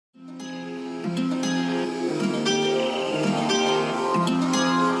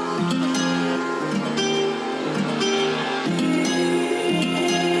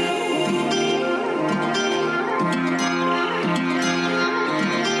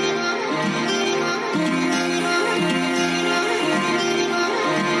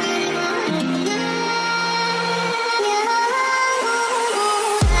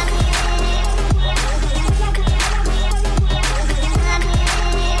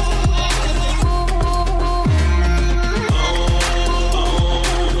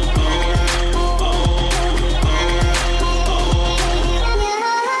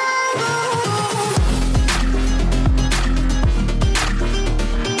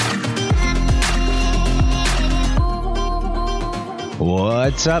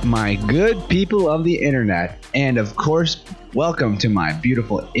What's up, my good people of the internet? And of course, welcome to my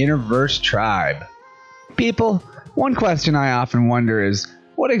beautiful InnerVerse tribe. People, one question I often wonder is,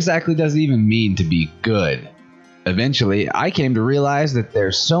 what exactly does it even mean to be good? Eventually, I came to realize that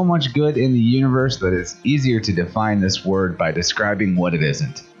there's so much good in the universe that it's easier to define this word by describing what it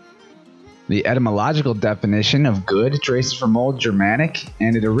isn't. The etymological definition of good traces from Old Germanic,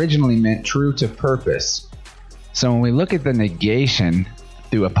 and it originally meant true to purpose. So when we look at the negation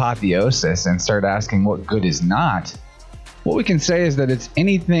through apotheosis and start asking what good is not, what we can say is that it's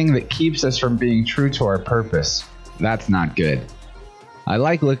anything that keeps us from being true to our purpose. That's not good. I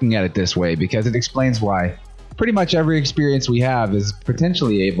like looking at it this way because it explains why pretty much every experience we have is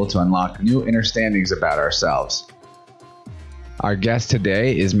potentially able to unlock new understandings about ourselves. Our guest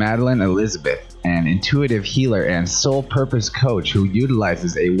today is Madalyn Elizabeth, an intuitive healer and soul purpose coach who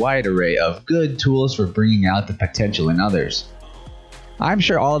utilizes a wide array of good tools for bringing out the potential in others. I'm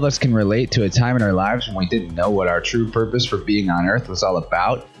sure all of us can relate to a time in our lives when we didn't know what our true purpose for being on earth was all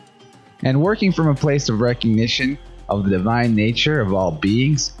about. And working from a place of recognition of the divine nature of all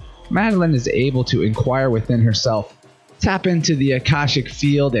beings, Madalyn is able to inquire within herself, tap into the Akashic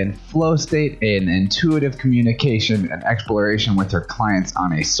field and flow state in intuitive communication and exploration with her clients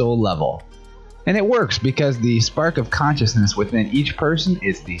on a soul level. And it works because the spark of consciousness within each person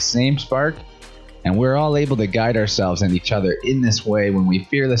is the same spark, and we're all able to guide ourselves and each other in this way when we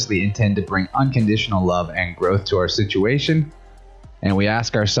fearlessly intend to bring unconditional love and growth to our situation, and we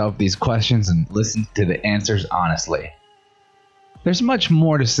ask ourselves these questions and listen to the answers honestly. There's much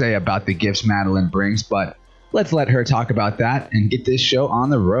more to say about the gifts Madalyn brings, but let's let her talk about that and get this show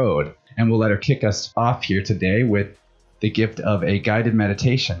on the road. And we'll let her kick us off here today with the gift of a guided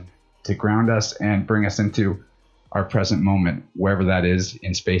meditation to ground us and bring us into our present moment, wherever that is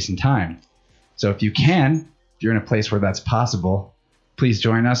in space and time. So if you can, if you're in a place where that's possible, please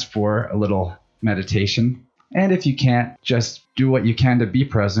join us for a little meditation. And if you can't, just do what you can to be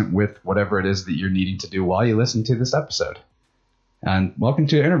present with whatever it is that you're needing to do while you listen to this episode. And welcome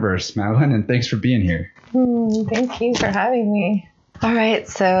to InnerVerse, Madalyn, and thanks for being here. Thank you for having me. All right,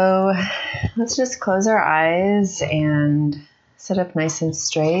 so let's just close our eyes and sit up nice and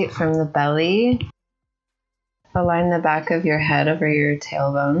straight from the belly. Align the back of your head over your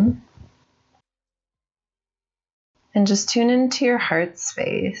tailbone. And just tune into your heart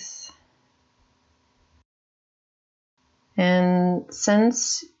space. And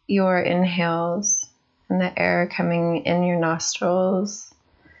sense your inhales and the air coming in your nostrils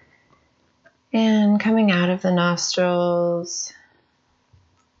and coming out of the nostrils.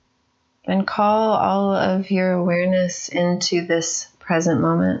 And call all of your awareness into this present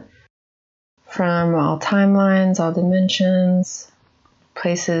moment from all timelines, all dimensions,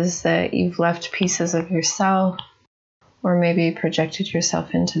 places that you've left pieces of yourself or maybe projected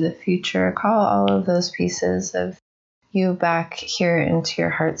yourself into the future. Call all of those pieces of you back here into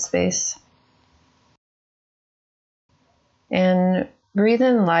your heart space. And breathe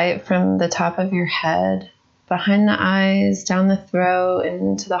in light from the top of your head, behind the eyes, down the throat,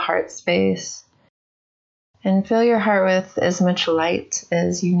 into the heart space. And fill your heart with as much light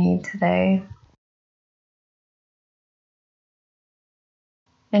as you need today.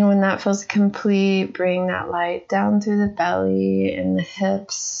 And when that feels complete, bring that light down through the belly and the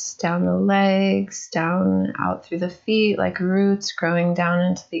hips, down the legs, down out through the feet like roots growing down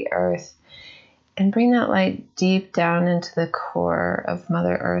into the earth. And bring that light deep down into the core of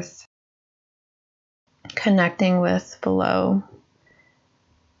Mother Earth, connecting with below.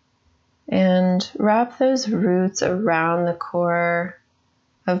 And wrap those roots around the core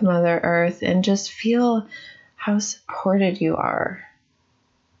of Mother Earth and just feel how supported you are.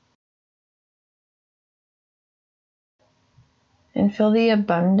 And feel the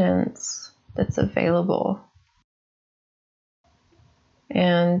abundance that's available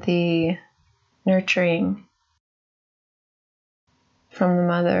and the nurturing from the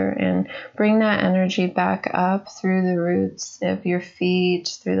mother, and bring that energy back up through the roots of your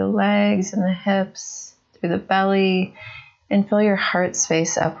feet, through the legs and the hips, through the belly, and fill your heart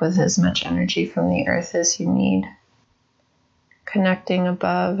space up with as much energy from the earth as you need, connecting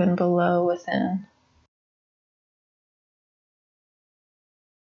above and below within.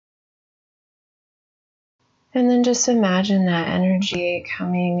 And then just imagine that energy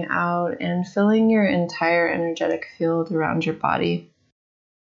coming out and filling your entire energetic field around your body.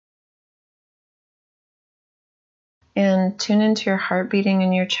 And tune into your heart beating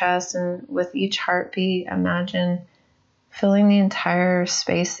in your chest, and with each heartbeat, imagine filling the entire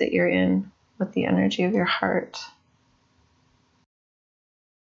space that you're in with the energy of your heart.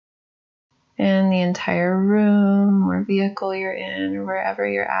 and the entire room or vehicle you're in or wherever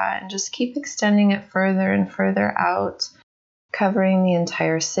you're at, and just keep extending it further and further out, covering the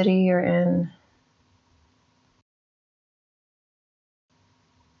entire city you're in.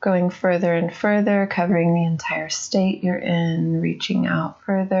 Going further and further, covering the entire state you're in, reaching out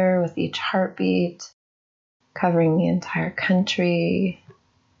further with each heartbeat, covering the entire country,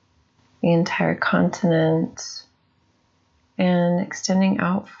 the entire continent, and extending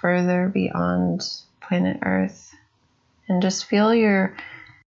out further beyond planet Earth. And just feel your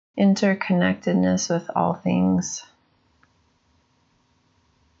interconnectedness with all things.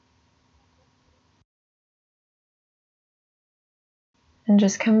 And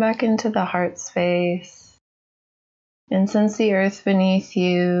just come back into the heart space and sense the earth beneath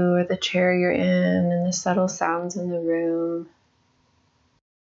you or the chair you're in and the subtle sounds in the room.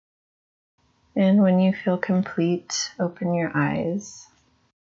 And when you feel complete, open your eyes.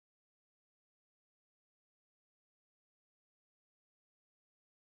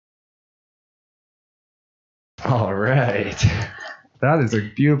 All right. That is a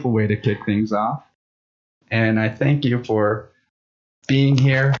beautiful way to kick things off. And I thank you for being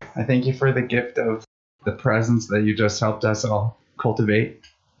here. I thank you for the gift of the presence that you just helped us all cultivate.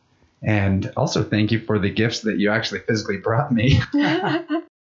 And also thank you for the gifts that you actually physically brought me.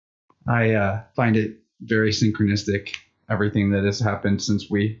 I find it very synchronistic, everything that has happened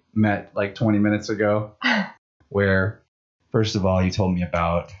since we met like 20 minutes ago, where first of all, you told me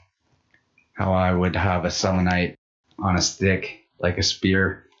about how I would have a selenite on a stick, like a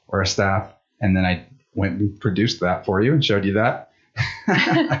spear or a staff. And then I went and produced that for you and showed you that.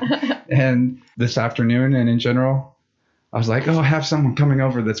 And this afternoon and in general, I was like, oh, I have someone coming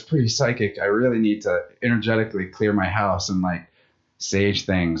over that's pretty psychic. I really need to energetically clear my house and like sage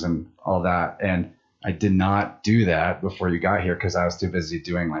things and all that. And I did not do that before you got here because I was too busy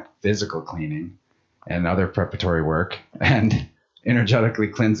doing like physical cleaning and other preparatory work and energetically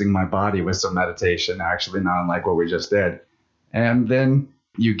cleansing my body with some meditation, actually, not unlike what we just did. And then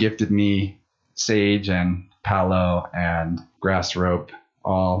you gifted me sage and palo and grass rope,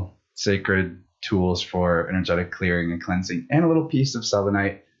 all sacred tools for energetic clearing and cleansing, and a little piece of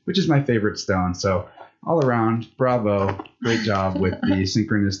selenite, which is my favorite stone. So all around, bravo, great job with the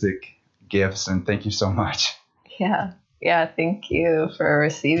synchronistic gifts, and thank you so much. Yeah, thank you for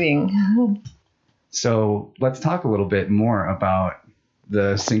receiving. So let's talk a little bit more about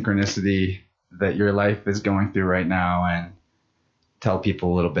the synchronicity that your life is going through right now and tell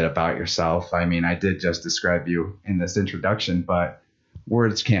people a little bit about yourself. I mean, I did just describe you in this introduction, but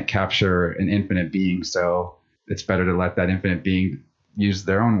words can't capture an infinite being, so it's better to let that infinite being use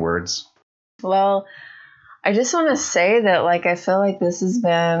their own words. Well, I just want to say that, like, I feel like this has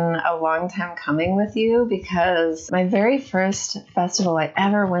been a long time coming with you, because my very first festival I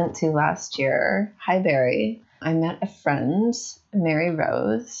ever went to last year, Hi Berry, I met a friend, Mary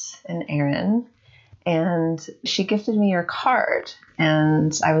Rose and Aaron, and she gifted me your card.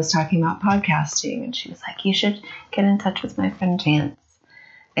 And I was talking about podcasting, and she was like, you should get in touch with my friend Chance.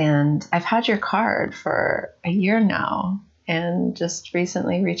 And I've had your card for a year now, and just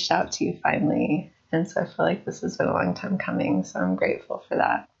recently reached out to you finally. And so I feel like this has been a long time coming, so I'm grateful for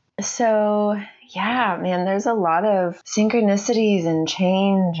that. So yeah, man, there's a lot of synchronicities and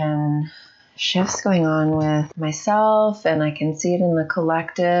change and shifts going on with myself, and I can see it in the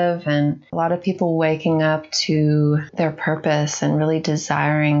collective, and a lot of people waking up to their purpose and really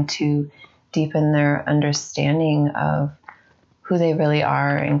desiring to deepen their understanding of who they really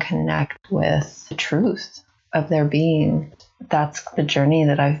are and connect with the truth of their being. That's the journey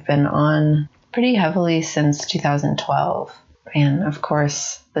that I've been on pretty heavily since 2012. And of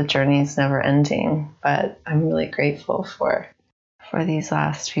course, the journey is never ending, but I'm really grateful for these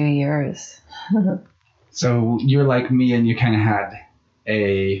last few years. So you're like me, and you kind of had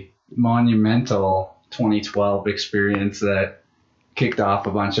a monumental 2012 experience that kicked off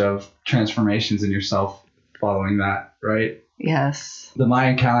a bunch of transformations in yourself following that, right? Yes. The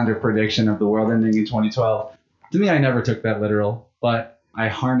Mayan calendar prediction of the world ending in 2012. To me, I never took that literal, but I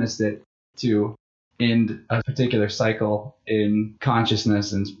harnessed it to end a particular cycle in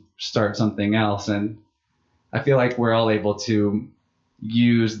consciousness and start something else. And I feel like we're all able to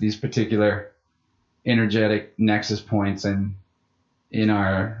use these particular energetic nexus points and in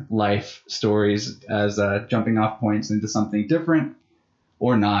our life stories as jumping off points into something different,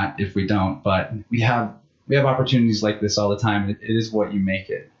 or not if we don't. But we have opportunities like this all the time. It is what you make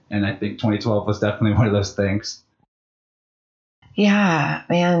it. And I think 2012 was definitely one of those things. Yeah,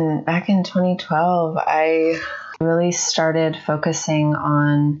 man, back in 2012, I really started focusing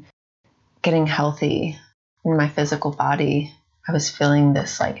on getting healthy in my physical body. I was feeling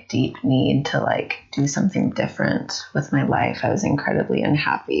this like deep need to like do something different with my life. I was incredibly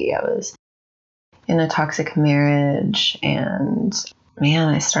unhappy. I was in a toxic marriage, and man,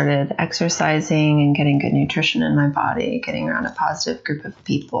 I started exercising and getting good nutrition in my body, getting around a positive group of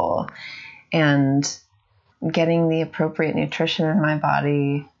people, and getting the appropriate nutrition in my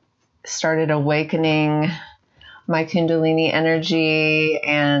body started awakening my Kundalini energy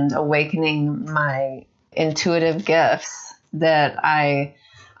and awakening my intuitive gifts that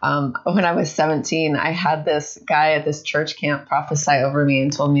when I was 17, I had this guy at this church camp prophesy over me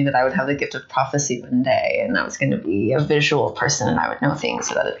and told me that I would have the gift of prophecy one day. And I was going to be a visual person, and I would know things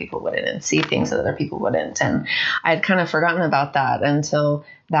that other people wouldn't, and see things that other people wouldn't. And I had kind of forgotten about that until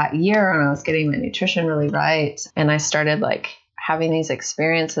that year when I was getting my nutrition really right. And I started like having these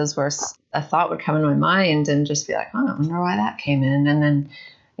experiences where a thought would come in my mind and just be like, oh, I wonder why that came in. And then,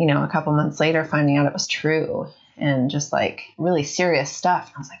 a couple months later, finding out it was true. And just like really serious stuff.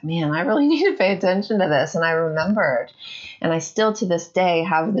 And I was like, man, I really need to pay attention to this. And I remembered. And I still to this day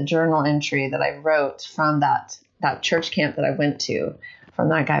have the journal entry that I wrote from that church camp that I went to, from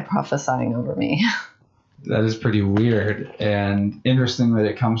that guy prophesying over me. That is pretty weird and interesting that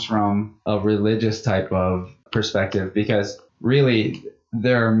it comes from a religious type of perspective, because really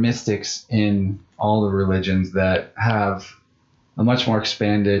there are mystics in all the religions that have a much more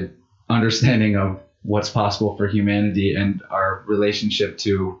expanded understanding of what's possible for humanity and our relationship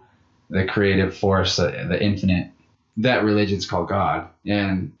to the creative force, the infinite. That religion's called God.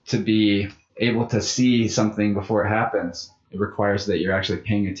 And to be able to see something before it happens, it requires that you're actually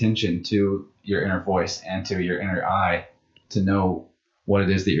paying attention to your inner voice and to your inner eye to know what it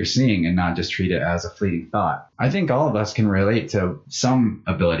is that you're seeing and not just treat it as a fleeting thought. I think all of us can relate to some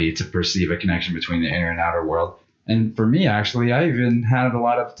ability to perceive a connection between the inner and outer world. And for me, actually, I even had a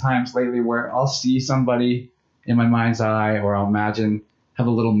lot of times lately where I'll see somebody in my mind's eye, or I'll have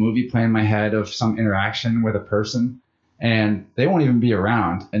a little movie play in my head of some interaction with a person, and they won't even be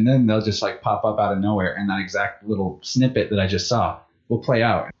around. And then they'll just like pop up out of nowhere, and that exact little snippet that I just saw will play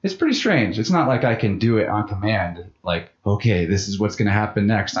out. It's pretty strange. It's not like I can do it on command, like, okay, this is what's going to happen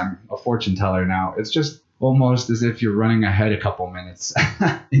next. I'm a fortune teller now. It's just almost as if you're running ahead a couple minutes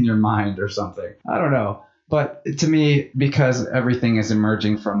in your mind or something. I don't know. But to me, because everything is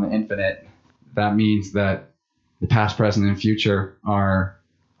emerging from the infinite, that means that the past, present, and future are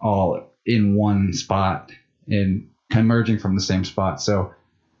all in one spot and emerging from the same spot. So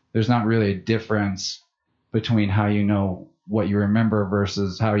there's not really a difference between how you know what you remember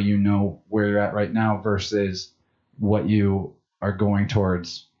versus how you know where you're at right now versus what you are going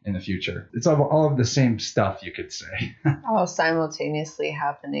towards in the future. It's all of the same stuff, you could say. All simultaneously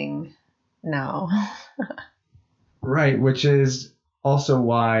happening now. Right, which is also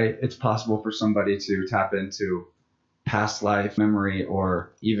why it's possible for somebody to tap into past life memory,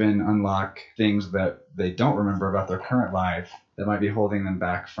 or even unlock things that they don't remember about their current life that might be holding them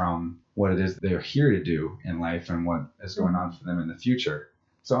back from what it is they're here to do in life and what is going on for them in the future.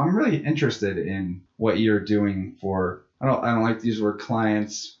 So I'm really interested in what you're doing for, I don't like to use the word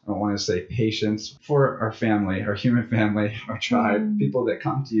clients. I don't want to say patients, for our family, our human family, our tribe, people that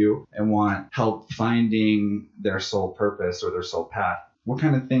come to you and want help finding their soul purpose or their soul path. What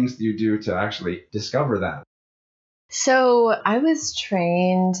kind of things do you do to actually discover that? So I was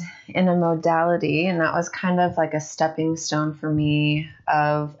trained in a modality, and that was kind of like a stepping stone for me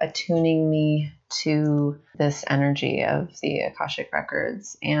of attuning me to this energy of the Akashic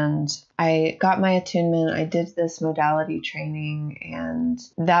records. And I got my attunement. I did this modality training, and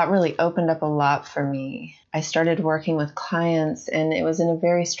that really opened up a lot for me. I started working with clients, and it was in a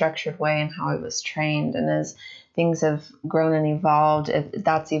very structured way in how I was trained. And as things have grown and evolved,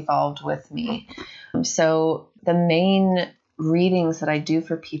 that's evolved with me. So the main readings that I do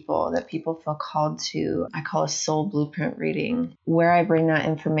for people that people feel called to, I call a soul blueprint reading. Where I bring that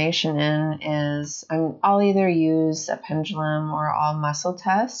information in is I'll either use a pendulum or I'll muscle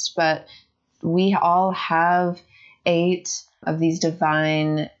test, but we all have 8 of these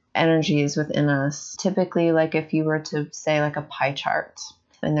divine energies within us. Typically, like if you were to say like a pie chart,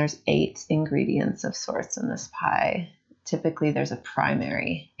 and there's 8 ingredients of sorts in this pie. Typically, there's a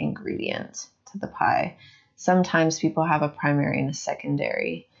primary ingredient to the pie. Sometimes people have a primary and a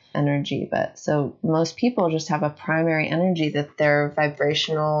secondary energy, but so most people just have a primary energy that their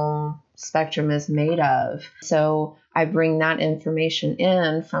vibrational spectrum is made of. So I bring that information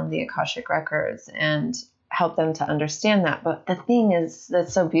in from the Akashic records and help them to understand that. But the thing is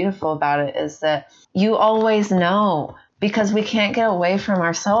that's so beautiful about it is that you always know, because we can't get away from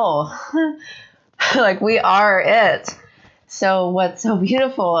our soul. Like we are it. So what's so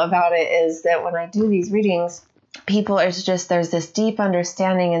beautiful about it is that when I do these readings, people, it's just, there's this deep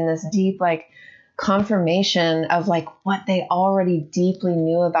understanding and this deep like confirmation of like what they already deeply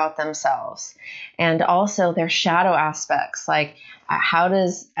knew about themselves, and also their shadow aspects, like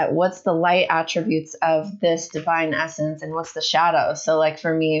what's the light attributes of this divine essence and what's the shadow. So like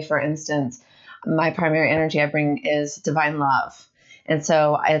for me, for instance, my primary energy I bring is divine love. And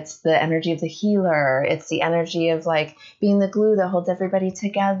so it's the energy of the healer. It's the energy of like being the glue that holds everybody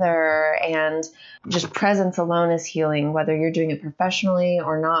together, and just presence alone is healing, whether you're doing it professionally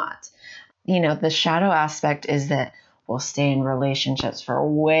or not. The shadow aspect is that we'll stay in relationships for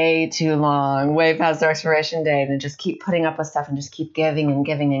way too long, way past their expiration date, and just keep putting up with stuff and just keep giving and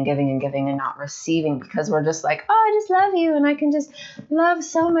giving and giving and giving and not receiving, because we're just like, oh, I just love you and I can just love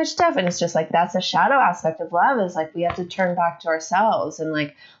so much stuff. And it's just like, that's a shadow aspect of love, is like we have to turn back to ourselves and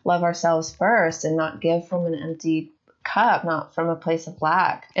like love ourselves first and not give from an empty cup, not from a place of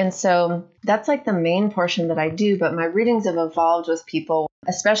lack. And so that's like the main portion that I do. But my readings have evolved with people,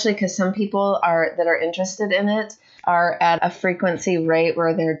 especially because some people that are interested in it are at a frequency rate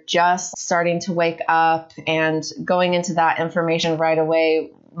where they're just starting to wake up, and going into that information right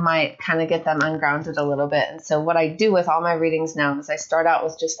away might kind of get them ungrounded a little bit. And so what I do with all my readings now is I start out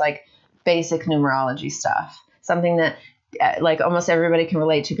with just like basic numerology stuff, something that like almost everybody can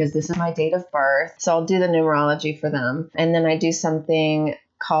relate to, because this is my date of birth. So I'll do the numerology for them. And then I do something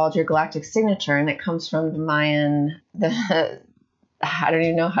called your galactic signature, and it comes from the Mayan, I don't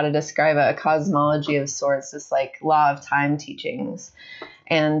even know how to describe it, a cosmology of sorts, this like law of time teachings.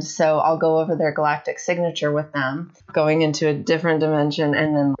 And so I'll go over their galactic signature with them, going into a different dimension,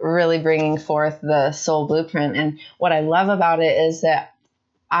 and then really bringing forth the soul blueprint. And what I love about it is that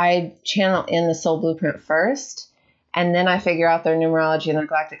I channel in the soul blueprint first, and then I figure out their numerology and their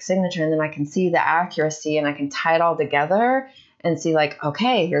galactic signature, and then I can see the accuracy and I can tie it all together and see like,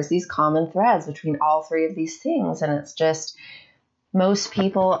 okay, here's these common threads between all three of these things. And it's just, most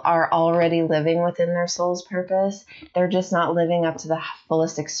people are already living within their soul's purpose. They're just not living up to the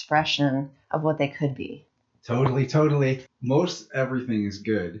fullest expression of what they could be. Totally. Most everything is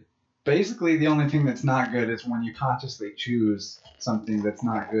good. Basically, the only thing that's not good is when you consciously choose something that's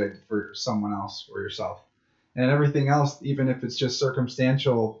not good for someone else or yourself. And everything else, even if it's just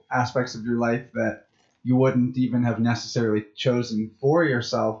circumstantial aspects of your life that you wouldn't even have necessarily chosen for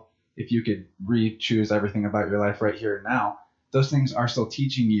yourself, if you could re-choose everything about your life right here and now, those things are still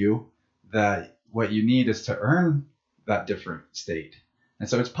teaching you that what you need is to earn that different state. And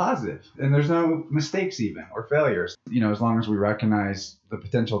so it's positive, and there's no mistakes even or failures, as long as we recognize the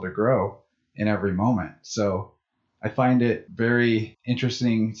potential to grow in every moment. So I find it very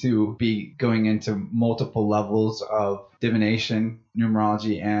interesting to be going into multiple levels of divination,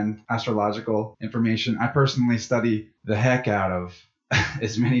 numerology, and astrological information. I personally study the heck out of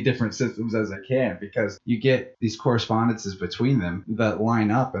as many different systems as I can, because you get these correspondences between them that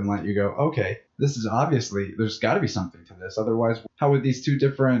line up and let you go, okay, this is obviously, there's got to be something to this. Otherwise, how would these two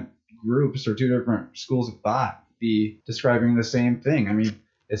different groups or two different schools of thought be describing the same thing? I mean,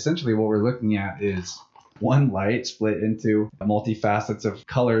 essentially what we're looking at is one light split into multifacets of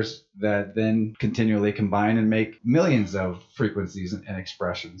colors that then continually combine and make millions of frequencies and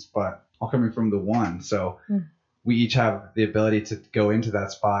expressions, but all coming from the one. So we each have the ability to go into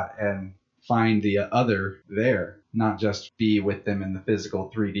that spot and find the other there, not just be with them in the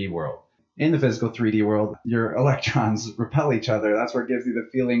physical 3D world. In the physical 3D world, your electrons repel each other. That's what gives you the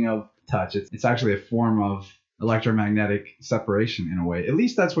feeling of touch. It's actually a form of electromagnetic separation in a way. At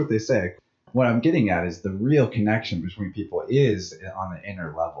least that's what they say. What I'm getting at is the real connection between people is on the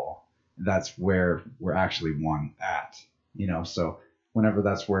inner level. That's where we're actually one at, so whenever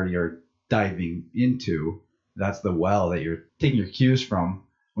that's where you're diving into, that's the well that you're taking your cues from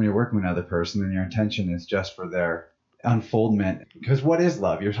when you're working with another person, and your intention is just for their unfoldment. Because what is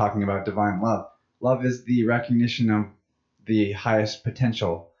love? You're talking about divine love. Love is the recognition of the highest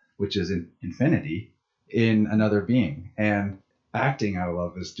potential, which is infinity, in another being. And acting out of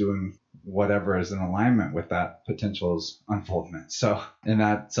love is doing whatever is in alignment with that potential's unfoldment. So, and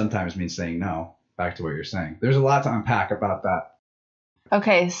that sometimes means saying no, back to what you're saying. There's a lot to unpack about that.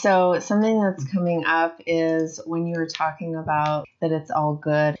 Okay, so something that's coming up is when you were talking about that it's all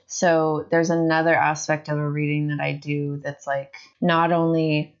good. So there's another aspect of a reading that I do that's like not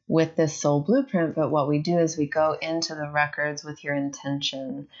only with this soul blueprint, but what we do is we go into the records with your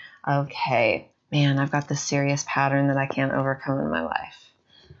intention of, hey, man, I've got this serious pattern that I can't overcome in my life.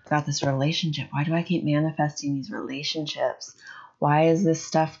 I've got this relationship. Why do I keep manifesting these relationships? why is this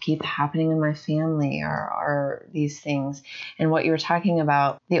stuff keep happening in my family, or these things? And what you were talking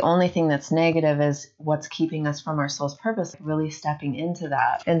about, the only thing that's negative is what's keeping us from our soul's purpose, really stepping into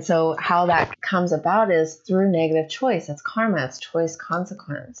that. And so how that comes about is through negative choice. It's karma, it's choice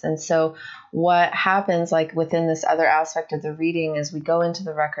consequence. And so what happens, like within this other aspect of the reading, is we go into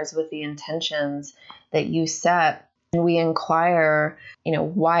the records with the intentions that you set, and we inquire,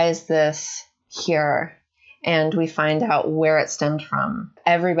 why is this here? And we find out where it stemmed from.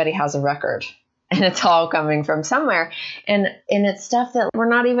 Everybody has a record, and it's all coming from somewhere. And it's stuff that we're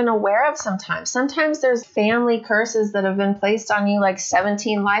not even aware of sometimes. Sometimes there's family curses that have been placed on you like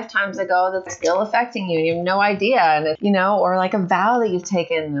 17 lifetimes ago that's still affecting you. You have no idea. And, or like a vow that you've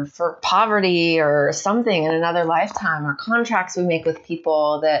taken for poverty or something in another lifetime, or contracts we make with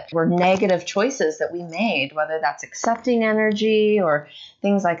people that were negative choices that we made, whether that's accepting energy or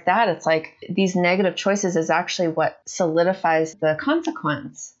things like that. It's like these negative choices is actually what solidifies the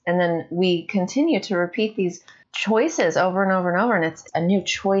consequence. And then we continue to repeat these choices over and over and over. And it's a new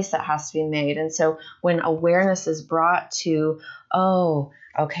choice that has to be made. And so when awareness is brought to, oh,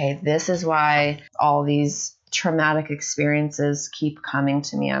 okay, this is why all these traumatic experiences keep coming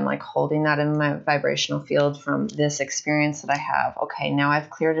to me. I'm like holding that in my vibrational field from this experience that I have. Okay, now I've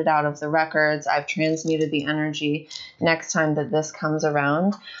cleared it out of the records. I've transmuted the energy. Next time that this comes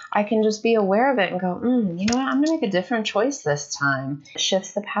around, I can just be aware of it and go, you know what? I'm going to make a different choice this time. It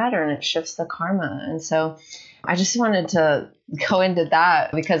shifts the pattern. It shifts the karma. And so I just wanted to go into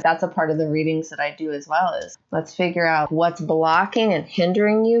that because that's a part of the readings that I do as well, is let's figure out what's blocking and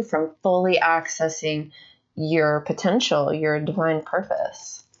hindering you from fully accessing your potential, your divine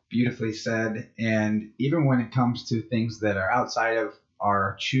purpose. Beautifully said. And even when it comes to things that are outside of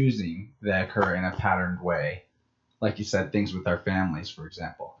our choosing that occur in a patterned way, like you said, things with our families, for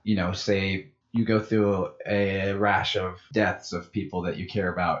example, say you go through a rash of deaths of people that you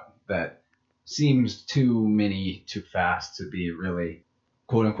care about that seems too many too fast to be really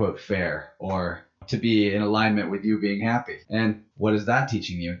quote unquote fair or to be in alignment with you being happy. And what is that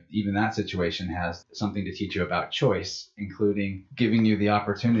teaching you? Even that situation has something to teach you about choice, including giving you the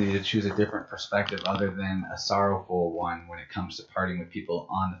opportunity to choose a different perspective other than a sorrowful one when it comes to parting with people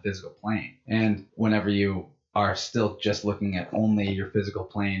on the physical plane. And whenever you are still just looking at only your physical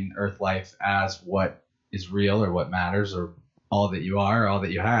plane, earth life, as what is real or what matters or all that you are, all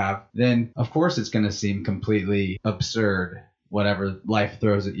that you have, then of course it's going to seem completely absurd, whatever life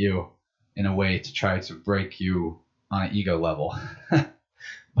throws at you, in a way to try to break you on an ego level.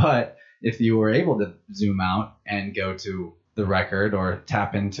 But if you were able to zoom out and go to the record or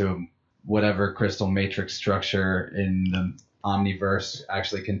tap into whatever crystal matrix structure in the omniverse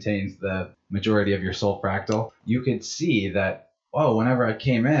actually contains the majority of your soul fractal, you could see that, whenever I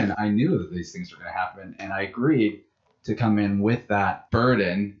came in, I knew that these things were going to happen. And I agreed to come in with that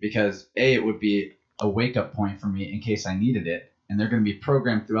burden because it would be a wake up point for me in case I needed it. And they're going to be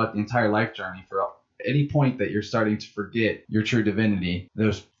programmed throughout the entire life journey. For any point that you're starting to forget your true divinity,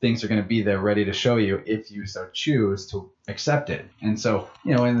 those things are going to be there ready to show you if you so choose to accept it. And so,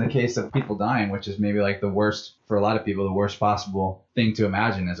 in the case of people dying, which is maybe like the worst, for a lot of people, the worst possible thing to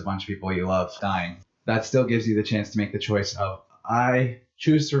imagine is a bunch of people you love dying. That still gives you the chance to make the choice of, I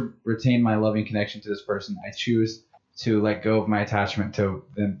choose to retain my loving connection to this person. I choose to let go of my attachment to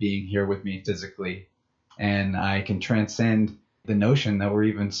them being here with me physically. And I can transcend the notion that we're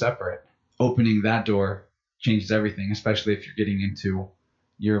even separate. Opening that door changes everything, especially if you're getting into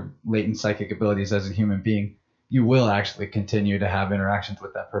your latent psychic abilities as a human being. You will actually continue to have interactions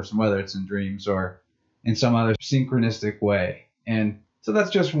with that person, whether it's in dreams or in some other synchronistic way. And so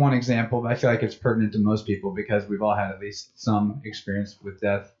that's just one example, but I feel like it's pertinent to most people because we've all had at least some experience with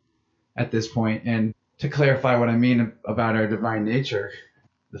death at this point. And to clarify what I mean about our divine nature,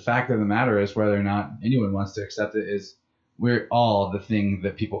 the fact of the matter is, whether or not anyone wants to accept it, is we're all the thing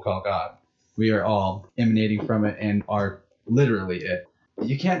that people call God. We are all emanating from it and are literally it.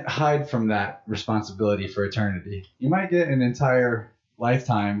 You can't hide from that responsibility for eternity. You might get an entire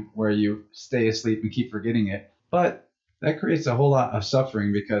lifetime where you stay asleep and keep forgetting it, but that creates a whole lot of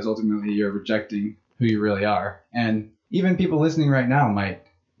suffering because ultimately you're rejecting who you really are. And even people listening right now might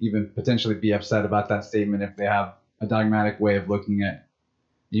even potentially be upset about that statement if they have a dogmatic way of looking at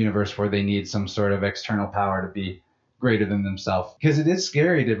the universe where they need some sort of external power to be greater than themselves. Because it is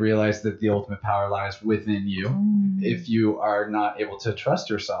scary to realize that the ultimate power lies within you if you are not able to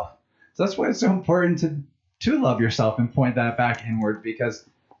trust yourself. So that's why it's so important to love yourself and point that back inward, because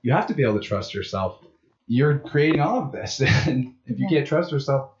you have to be able to trust yourself. You're creating all of this. And if you can't trust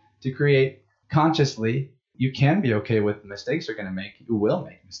yourself to create consciously, you can be okay with the mistakes you're going to make. You will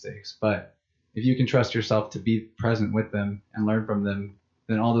make mistakes, but if you can trust yourself to be present with them and learn from them,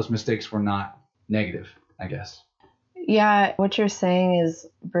 then all those mistakes were not negative, I guess. Yeah, what you're saying is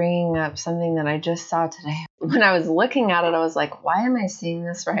bringing up something that I just saw today. When I was looking at it, I was like, why am I seeing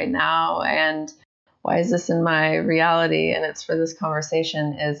this right now? And why is this in my reality? And it's for this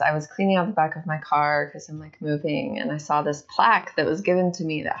conversation is I was cleaning out the back of my car because I'm like moving, and I saw this plaque that was given to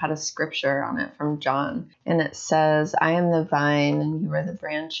me that had a scripture on it from John. And it says, I am the vine and you are the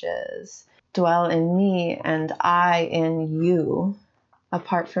branches. Dwell in me and I in you.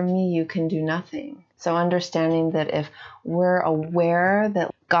 Apart from me, you can do nothing. So understanding that if we're aware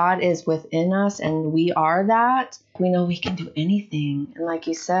that God is within us and we are that, we know we can do anything. And like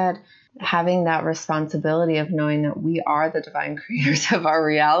you said, having that responsibility of knowing that we are the divine creators of our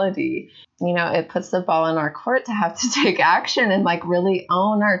reality, you know, it puts the ball in our court to have to take action and like really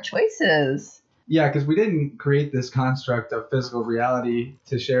own our choices. Yeah, because we didn't create this construct of physical reality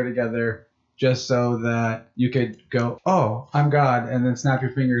to share together just so that you could go, oh, I'm God, and then snap your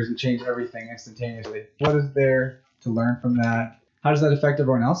fingers and change everything instantaneously. What is there to learn from that? How does that affect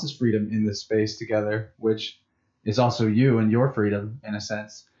everyone else's freedom in this space together, which is also you and your freedom in a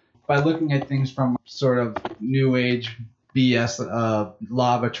sense? By looking at things from sort of new age BS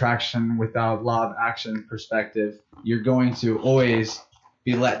law of attraction without law of action perspective, you're going to always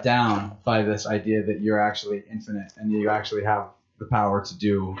be let down by this idea that you're actually infinite and you actually have the power to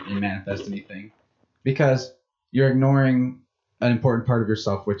do and manifest anything, because you're ignoring an important part of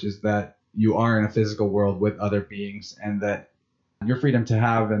yourself, which is that you are in a physical world with other beings, and that your freedom to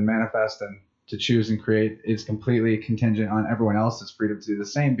have and manifest and to choose and create is completely contingent on everyone else's freedom to do the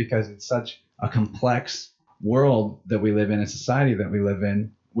same, because it's such a complex world that we live in, a society that we live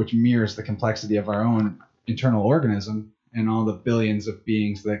in, which mirrors the complexity of our own internal organism and all the billions of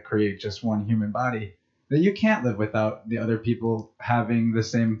beings that create just one human body, that you can't live without the other people having the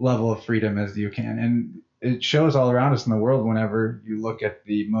same level of freedom as you can. And it shows all around us in the world. Whenever you look at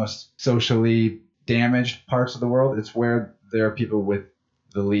the most socially damaged parts of the world, it's where there are people with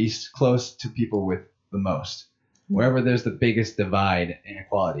the least close to people with the most, wherever there's the biggest divide and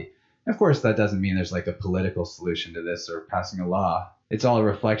inequality. And of course, that doesn't mean there's like a political solution to this or passing a law. It's all a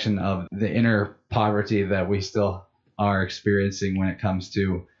reflection of the inner poverty that we still are experiencing when it comes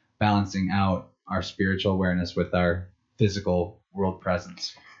to balancing out our spiritual awareness with our physical world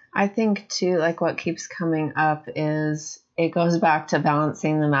presence. I think too, like what keeps coming up is it goes back to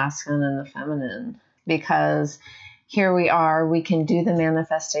balancing the masculine and the feminine, because here we are, we can do the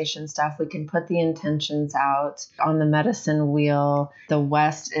manifestation stuff. We can put the intentions out on the medicine wheel. The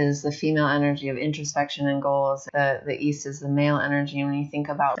West is the female energy of introspection and goals. The East is the male energy. And when you think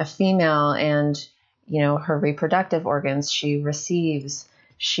about a female and, you know, her reproductive organs, she receives,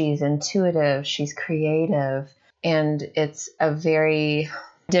 she's intuitive, she's creative, and it's a very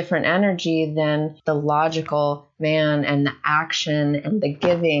different energy than the logical man and the action and the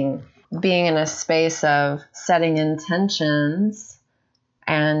giving. Being in a space of setting intentions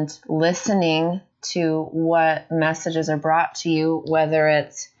and listening to what messages are brought to you, whether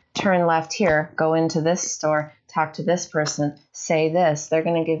it's turn left here, go into this store, talk to this person, say this. They're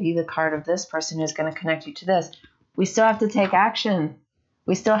going to give you the card of this person who's going to connect you to this. We still have to take action.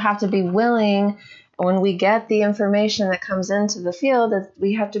 We still have to be willing. When we get the information that comes into the field,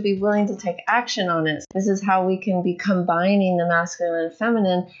 we have to be willing to take action on it. This is how we can be combining the masculine and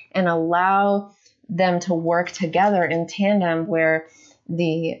feminine and allow them to work together in tandem, where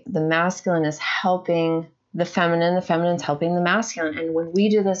the masculine is helping the feminine's helping the masculine. And when we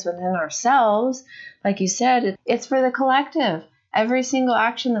do this within ourselves, like you said, it's for the collective. Every single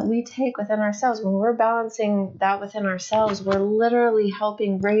action that we take within ourselves, when we're balancing that within ourselves, we're literally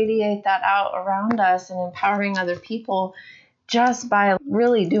helping radiate that out around us and empowering other people just by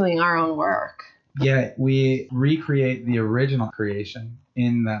really doing our own work. Yeah, we recreate the original creation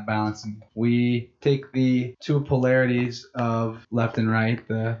in that balancing. We take the two polarities of left and right,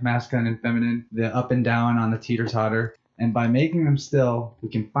 the masculine and feminine, the up and down on the teeter-totter, and by making them still, we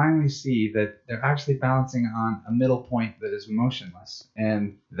can finally see that they're actually balancing on a middle point that is motionless.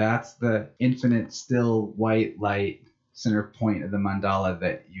 And that's the infinite, still, white light center point of the mandala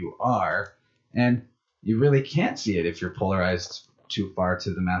that you are. And you really can't see it if you're polarized too far to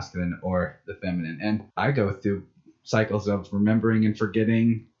the masculine or the feminine. And I go through cycles of remembering and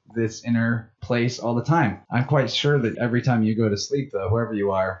forgetting this inner place all the time. I'm quite sure that every time you go to sleep, though, whoever you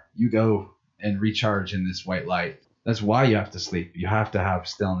are, you go and recharge in this white light. That's why you have to sleep. You have to have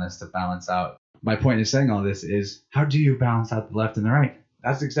stillness to balance out. My point in saying all this is, how do you balance out the left and the right?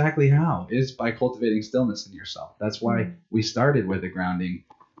 That's exactly how, is by cultivating stillness in yourself. That's why we started with a grounding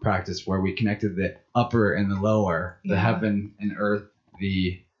practice where we connected the upper and the lower, the heaven and earth,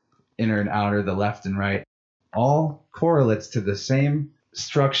 the inner and outer, the left and right, all correlates to the same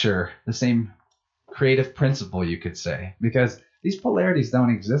structure, the same creative principle, you could say, because these polarities don't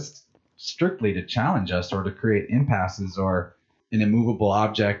exist strictly to challenge us or to create impasses or an immovable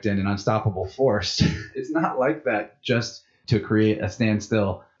object and an unstoppable force. It's not like that just to create a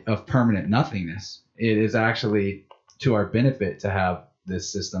standstill of permanent nothingness. It is actually to our benefit to have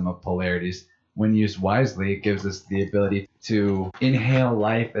this system of polarities. When used wisely, it gives us the ability to inhale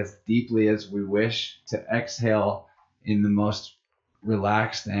life as deeply as we wish, to exhale in the most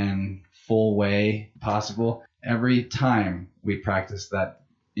relaxed and full way possible. Every time we practice that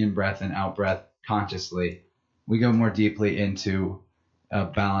in-breath and out-breath consciously, we go more deeply into a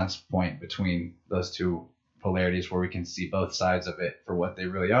balance point between those two polarities where we can see both sides of it for what they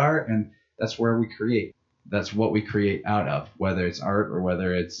really are. And that's where we create. That's what we create out of, whether it's art or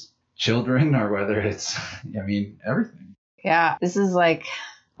whether it's children or whether it's, everything. Yeah, this is like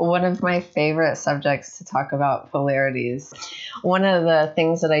one of my favorite subjects to talk about, polarities. One of the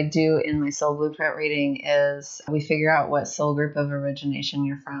things that I do in my soul blueprint reading is we figure out what soul group of origination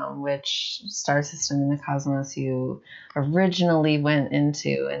you're from, which star system in the cosmos you originally went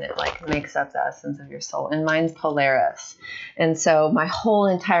into, and it like makes up the essence of your soul. And mine's Polaris. And so my whole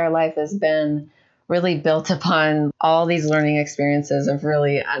entire life has been really built upon all these learning experiences of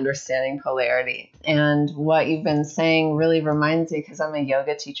really understanding polarity. And what you've been saying really reminds me, because I'm a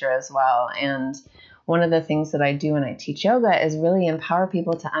yoga teacher as well. And one of the things that I do when I teach yoga is really empower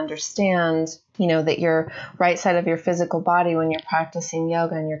people to understand, that your right side of your physical body when you're practicing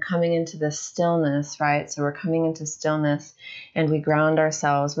yoga and you're coming into this stillness, right? So we're coming into stillness and we ground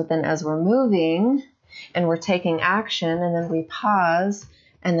ourselves. But then as we're moving and we're taking action and then we pause,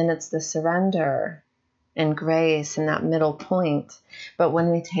 and then it's the surrender and grace and that middle point. But when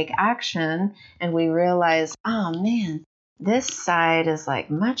we take action and we realize, oh man, this side is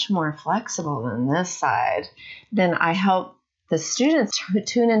like much more flexible than this side, then I help the students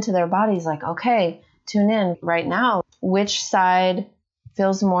tune into their bodies like, okay, tune in right now. Which side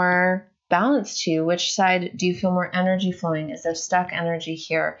feels more balanced to you? Which side do you feel more energy flowing? Is there stuck energy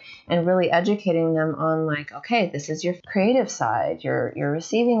here? And really educating them on like, okay, this is your creative side, your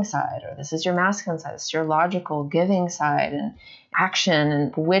receiving side, or this is your masculine side, this is your logical giving side and action.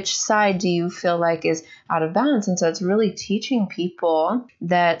 And which side do you feel like is out of balance? And so it's really teaching people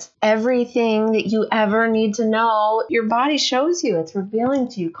that everything that you ever need to know, your body shows you. It's revealing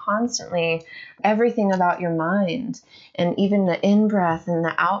to you constantly everything about your mind, and even the in-breath and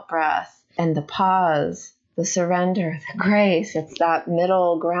the out-breath. And the pause, the surrender, the grace, it's that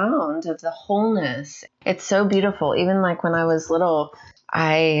middle ground of the wholeness. It's so beautiful. Even like when I was little,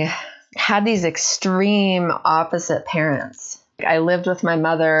 I had these extreme opposite parents. I lived with my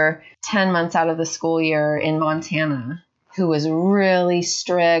mother 10 months out of the school year in Montana, who was really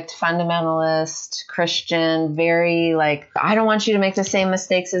strict, fundamentalist, Christian, very like, I don't want you to make the same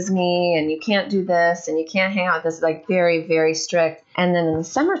mistakes as me, and you can't do this, and you can't hang out with this, like very, very strict. And then in the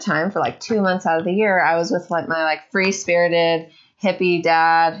summertime, for like 2 months out of the year, I was with like my like free-spirited hippie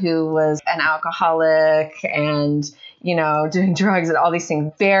dad who was an alcoholic and, doing drugs and all these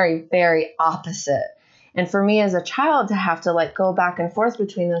things, very, very opposite. And for me as a child to have to like go back and forth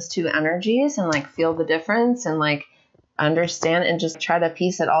between those two energies and like feel the difference and like understand and just try to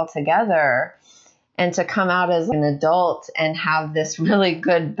piece it all together, and to come out as an adult and have this really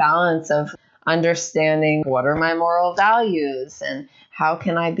good balance of understanding what are my moral values and how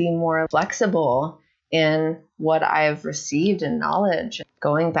can I be more flexible in what I've received in knowledge,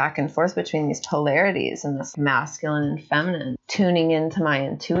 going back and forth between these polarities and this masculine and feminine, tuning into my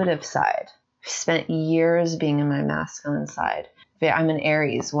intuitive side. I've spent years being in my masculine side. I'm an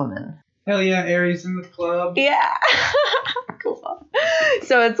Aries woman. Hell yeah, Aries in the club. Yeah. Cool.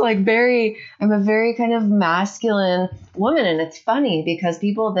 So it's like I'm a very kind of masculine woman. And it's funny because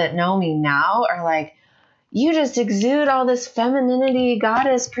people that know me now are like, you just exude all this femininity,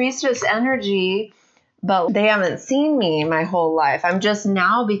 goddess, priestess energy, but they haven't seen me my whole life. I'm just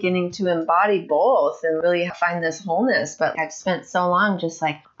now beginning to embody both and really find this wholeness. But I've spent so long just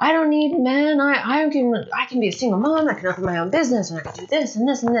like, I don't need men. I can be a single mom. I can open my own business and I can do this and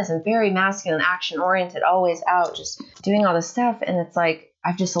this and this, and very masculine, action oriented, always out, just doing all this stuff. And it's like,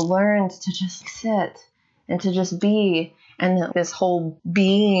 I've just learned to just sit and to just be. And this whole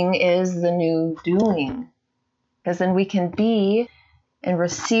being is the new doing, because then we can be and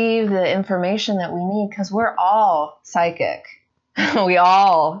receive the information that we need, because we're all psychic. We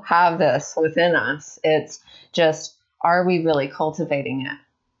all have this within us. It's just, are we really cultivating it?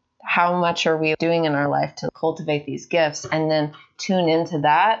 How much are we doing in our life to cultivate these gifts, and then tune into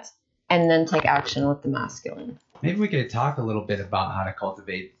that and then take action with the masculine? Maybe we could talk a little bit about how to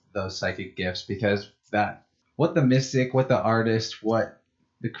cultivate those psychic gifts, because that what the mystic, what the artist, what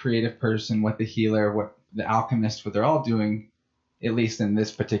the creative person, what the healer, what the alchemist, what they're all doing, at least in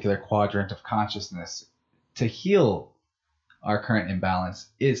this particular quadrant of consciousness, to heal our current imbalance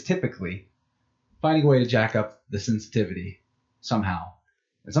is typically finding a way to jack up the sensitivity somehow.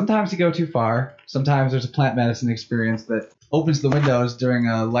 And sometimes you go too far. Sometimes there's a plant medicine experience that opens the windows during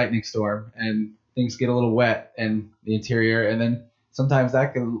a lightning storm and things get a little wet in the interior. And then sometimes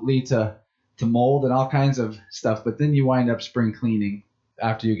that can lead to mold and all kinds of stuff. But then you wind up spring cleaning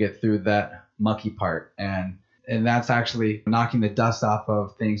after you get through that mucky part. And that's actually knocking the dust off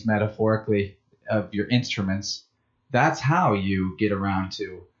of things metaphorically, of your instruments. That's how you get around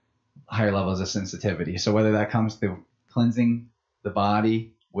to higher levels of sensitivity. So whether that comes through cleansing the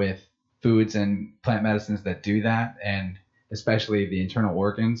body with foods and plant medicines that do that, and especially the internal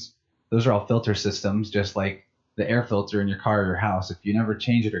organs, those are all filter systems, just like the air filter in your car or your house. If you never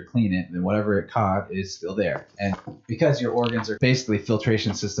change it or clean it, then whatever it caught is still there. And because your organs are basically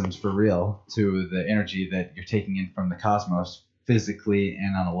filtration systems for real to the energy that you're taking in from the cosmos physically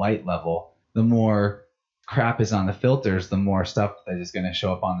and on a light level, the more crap is on the filters, the more stuff that is going to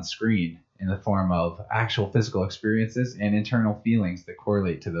show up on the screen in the form of actual physical experiences and internal feelings that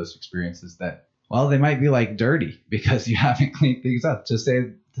correlate to those experiences that, well, they might be like dirty because you haven't cleaned things up, to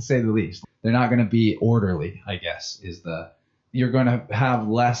say the least. They're not going to be orderly, I guess, you're going to have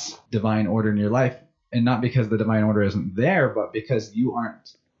less divine order in your life. And not because the divine order isn't there, but because you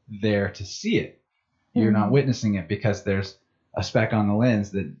aren't there to see it. You're not witnessing it because there's a speck on the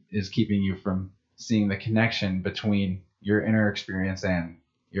lens that is keeping you from seeing the connection between your inner experience and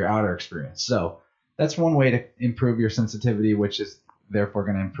your outer experience. So that's one way to improve your sensitivity, which is therefore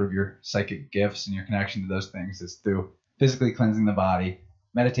going to improve your psychic gifts and your connection to those things, is through physically cleansing the body,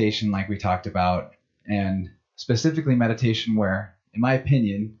 meditation like we talked about, and specifically meditation where, in my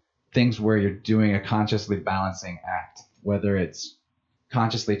opinion, things where you're doing a consciously balancing act, whether it's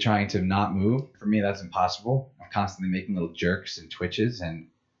consciously trying to not move. For me, that's impossible. I'm constantly making little jerks and twitches, and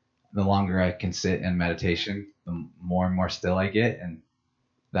the longer I can sit in meditation, the more and more still I get. And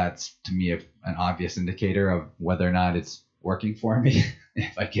that's, to me, an obvious indicator of whether or not it's working for me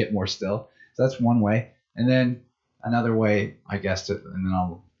if I get more still. So that's one way. And then another way, I guess, and then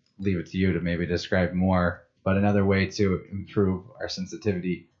I'll leave it to you to maybe describe more, but another way to improve our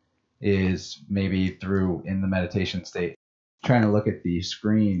sensitivity is maybe through, in the meditation state, trying to look at the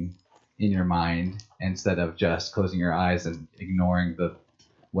screen in your mind instead of just closing your eyes and ignoring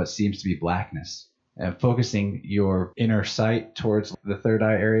what seems to be blackness, and focusing your inner sight towards the third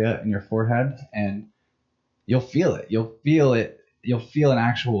eye area in your forehead, and you'll feel it. You'll feel an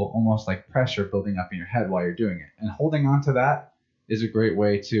actual, almost like pressure building up in your head while you're doing it. And holding on to that is a great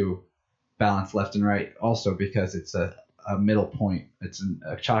way to balance left and right, also because it's a middle point. It's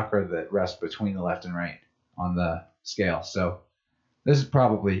a chakra that rests between the left and right on the scale. So this is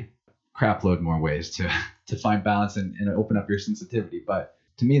probably crapload more ways to find balance and open up your sensitivity. But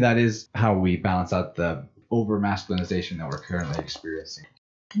to me, that is how we balance out the over masculinization that we're currently experiencing.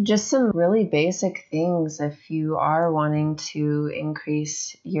 Just some really basic things if you are wanting to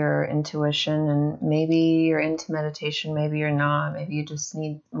increase your intuition, and maybe you're into meditation, maybe you're not, maybe you just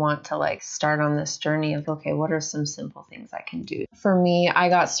want to start on this journey of, okay, what are some simple things I can do? For me, I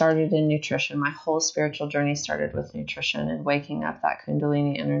got started in nutrition. My whole spiritual journey started with nutrition and waking up that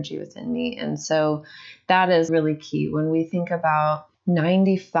Kundalini energy within me. And so that is really key. When we think about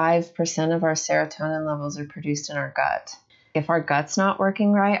 95% of our serotonin levels are produced in our gut. If our gut's not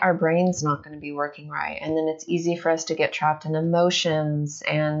working right, our brain's not going to be working right. And then it's easy for us to get trapped in emotions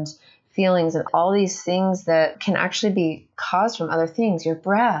and feelings and all these things that can actually be caused from other things. Your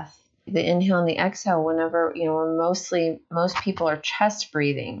breath, the inhale and the exhale, whenever, most people are chest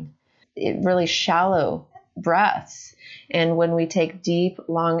breathing, really shallow breaths. And when we take deep,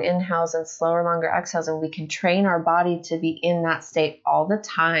 long inhales and slower, longer exhales, and we can train our body to be in that state all the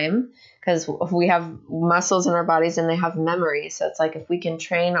time, because we have muscles in our bodies and they have memory. So it's like if we can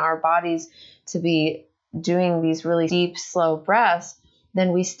train our bodies to be doing these really deep, slow breaths,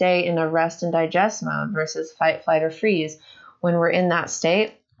 then we stay in a rest and digest mode versus fight, flight, or freeze. When we're in that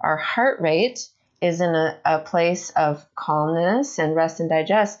state, our heart rate is in a place of calmness and rest and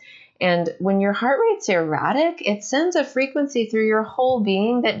digest. And when your heart rate's erratic, it sends a frequency through your whole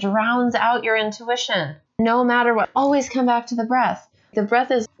being that drowns out your intuition. No matter what, always come back to the breath. The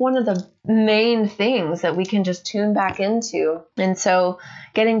breath is one of the main things that we can just tune back into. And so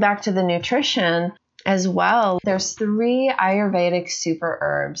getting back to the nutrition as well, there's 3 Ayurvedic super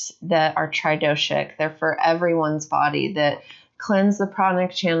herbs that are tridoshic. They're for everyone's body, that cleanse the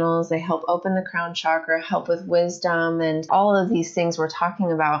pranic channels. They help open the crown chakra, help with wisdom, and all of these things we're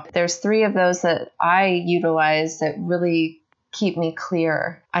talking about. There's 3 of those that I utilize that really keep me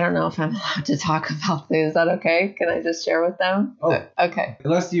clear. I don't know if I'm allowed to talk about those. Is that okay? Can I just share with them? Oh, okay.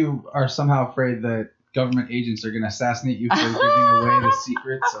 Unless you are somehow afraid that government agents are going to assassinate you for giving away the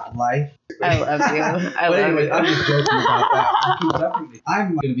secrets of life. I love you. Anyway, I'm just joking about that.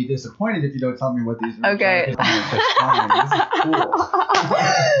 I'm going to be disappointed if you don't tell me what these are. Okay. This is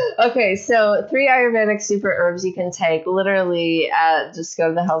cool. Okay, so 3 Ayurvedic super herbs you can take literally just go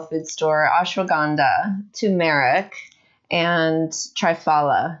to the health food store: ashwagandha, turmeric, and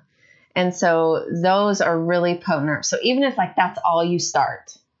triphala. And so those are really potent herbs. So even if that's all you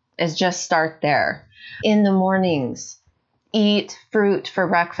start, is just start there. In the mornings, eat fruit for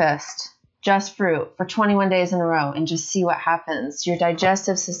breakfast, just fruit for 21 days in a row, and just see what happens. Your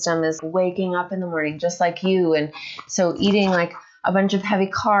digestive system is waking up in the morning just like you. And so eating a bunch of heavy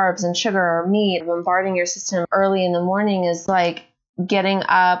carbs and sugar or meat, bombarding your system early in the morning is like getting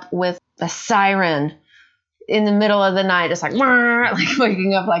up with a siren in the middle of the night, just like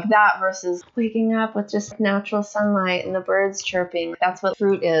waking up like that, versus waking up with just natural sunlight and the birds chirping. That's what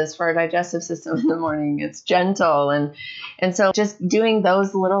fruit is for our digestive system in the morning. It's gentle. And so just doing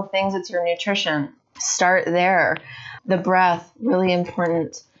those little things, it's your nutrition. Start there. The breath, really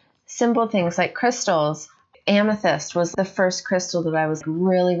important. Simple things like crystals. Amethyst was the first crystal that I was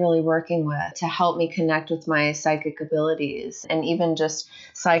really, really working with to help me connect with my psychic abilities, and even just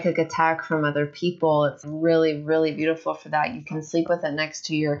psychic attack from other people. It's really, really beautiful for that. You can sleep with it next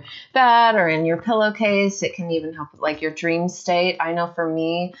to your bed or in your pillowcase. It can even help with your dream state. I know for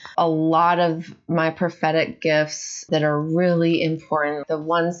me, a lot of my prophetic gifts that are really important, the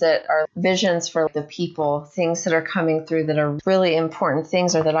ones that are visions for the people, things that are coming through that are really important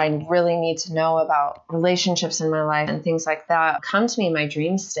things, or that I really need to know about relationships in my life and things like that, come to me in my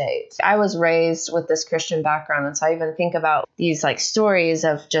dream state. I was raised with this Christian background, and so I even think about these stories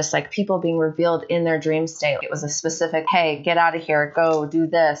of just people being revealed in their dream state. It was a specific, hey, get out of here, go do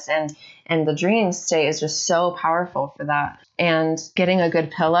this, and the dream state is just so powerful for that. And getting a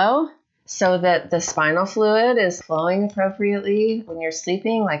good pillow so that the spinal fluid is flowing appropriately when you're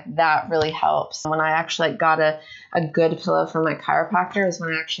sleeping, that really helps. When I actually got a good pillow from my chiropractor is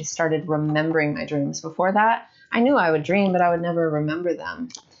when I actually started remembering my dreams. Before that, I knew I would dream, but I would never remember them.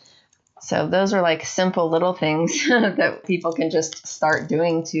 So those are simple little things that people can just start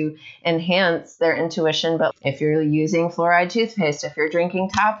doing to enhance their intuition. But if you're using fluoride toothpaste, if you're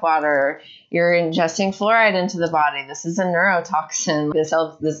drinking tap water, you're ingesting fluoride into the body, this is a neurotoxin. This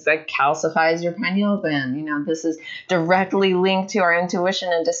calcifies your pineal gland. This is directly linked to our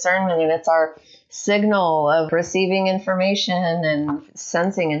intuition and discernment, and it's our signal of receiving information and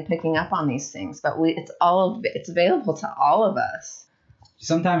sensing and picking up on these things. But it's available to all of us.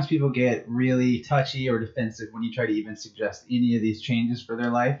 Sometimes people get really touchy or defensive when you try to even suggest any of these changes for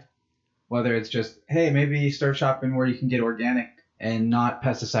their life. Whether it's just, hey, maybe start shopping where you can get organic and not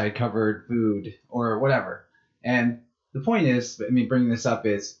pesticide-covered food or whatever. And the point is, bringing this up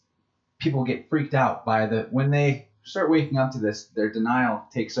is people get freaked out by when they start waking up to this, their denial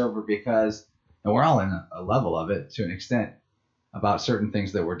takes over because, and we're all in a level of it to an extent about certain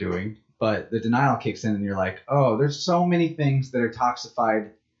things that we're doing. But the denial kicks in and you're like, oh, there's so many things that are toxified,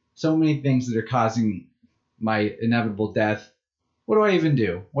 so many things that are causing my inevitable death. What do I even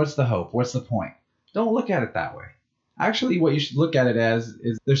do? What's the hope? What's the point? Don't look at it that way. Actually, what you should look at it as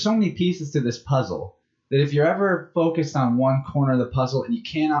is there's so many pieces to this puzzle that if you're ever focused on one corner of the puzzle and you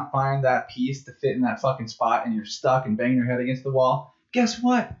cannot find that piece to fit in that fucking spot and you're stuck and banging your head against the wall, guess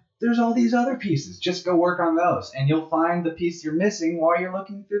what? There's all these other pieces. Just go work on those, and you'll find the piece you're missing while you're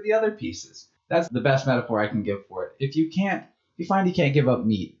looking through the other pieces. That's the best metaphor I can give for it. If you find you can't give up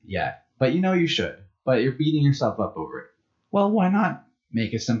meat yet, but you should, but you're beating yourself up over it, well, why not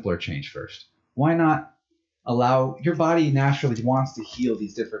make a simpler change first? Why not allow your body naturally wants to heal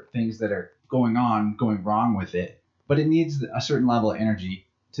these different things that are going wrong with it, but it needs a certain level of energy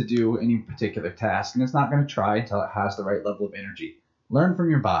to do any particular task, and it's not going to try until it has the right level of energy. Learn from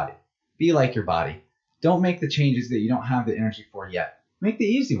your body. Be like your body. Don't make the changes that you don't have the energy for yet. Make the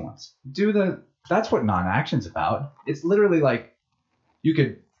easy ones. That's what non-action's about. It's literally you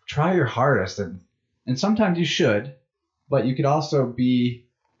could try your hardest and sometimes you should, but you could also be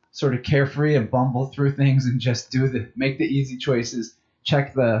sort of carefree and bumble through things and just make the easy choices.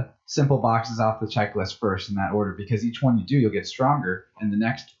 Check the simple boxes off the checklist first in that order, because each one you do, you'll get stronger, and the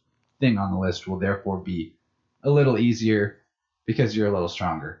next thing on the list will therefore be a little easier because you're a little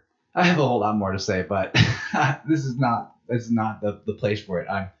stronger. I have a whole lot more to say, but this is not the place for it.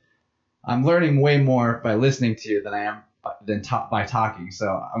 I'm learning way more by listening to you than I am by talking. So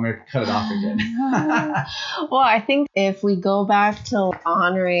I'm going to cut it off again. Well, I think if we go back to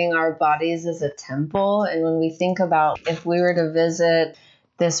honoring our bodies as a temple, and when we think about if we were to visit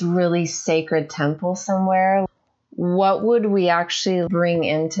this really sacred temple somewhere, what would we actually bring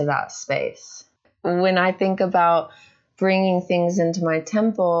into that space? When I think about bringing things into my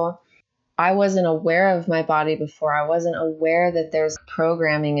temple, I wasn't aware of my body before. I wasn't aware that there's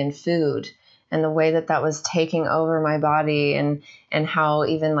programming in food and the way that that was taking over my body, and how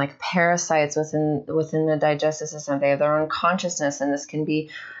even like parasites within the digestive system, they have their own consciousness, and this can be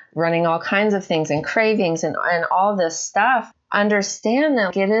running all kinds of things and cravings and all this stuff. Understand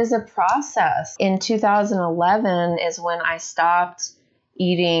that it is a process. In 2011 is when I stopped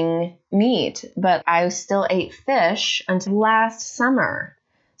eating meat, but I still ate fish until last summer.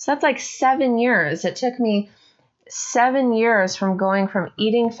 So that's like 7 years. It took me 7 years from going from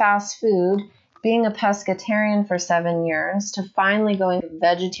eating fast food, being a pescatarian for 7 years, to finally going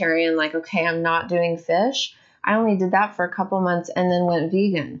vegetarian, like, okay, I'm not doing fish. I only did that for a couple months and then went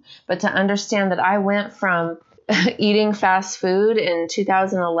vegan. But to understand that I went from eating fast food in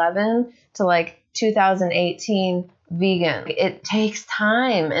 2011 to like 2018 vegan. It takes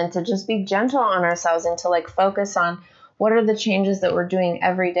time, and to just be gentle on ourselves and to like focus on what are the changes that we're doing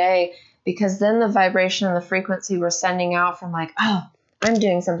every day, because then the vibration and the frequency we're sending out from like, oh, I'm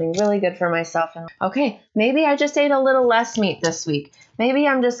doing something really good for myself. And okay, maybe I just ate a little less meat this week. Maybe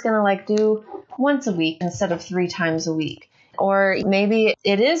I'm just going to like do once a week instead of 3 times a week. Or maybe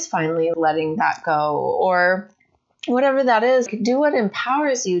it is finally letting that go, or whatever that is. Do what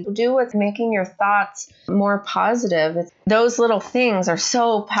empowers you. Do what's making your thoughts more positive. Those little things are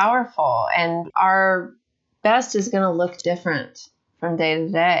so powerful, and our best is going to look different from day to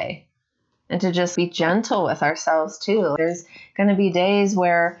day. And to just be gentle with ourselves too. There's going to be days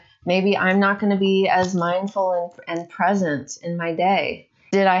where maybe I'm not going to be as mindful and present in my day.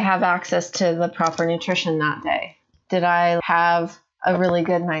 Did I have access to the proper nutrition that day? Did I have a really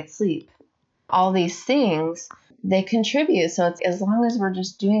good night's sleep? All these things, they contribute. So it's, as long as we're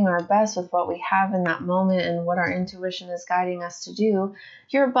just doing our best with what we have in that moment and what our intuition is guiding us to do,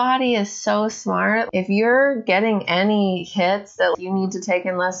 your body is so smart. If you're getting any hits that you need to take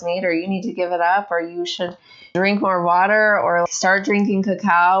in less meat, or you need to give it up, or you should drink more water, or start drinking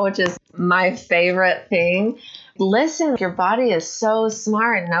cacao, which is my favorite thing, listen, your body is so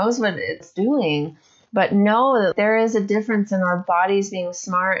smart and knows what it's doing. But know that there is a difference in our bodies being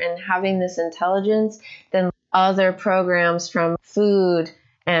smart and having this intelligence than other programs from food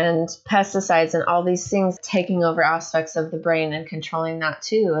and pesticides and all these things taking over aspects of the brain and controlling that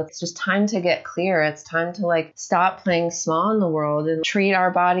too. It's just time to get clear. It's time to like stop playing small in the world and treat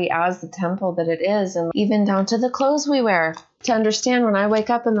our body as the temple that it is, and even down to the clothes we wear. To understand, when I wake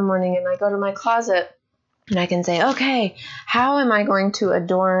up in the morning and I go to my closet, and I can say, okay, how am I going to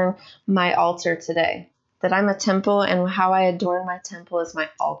adorn my altar today? That I'm a temple, and how I adorn my temple is my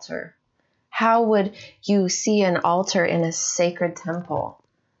altar. How would you see an altar in a sacred temple?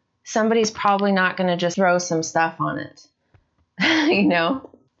 Somebody's probably not going to just throw some stuff on it, you know?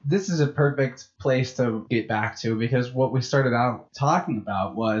 This is a perfect place to get back to, because what we started out talking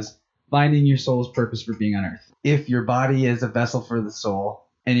about was finding your soul's purpose for being on earth. If your body is a vessel for the soul,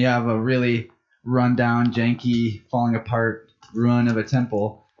 and you have a really rundown, janky, falling apart ruin of a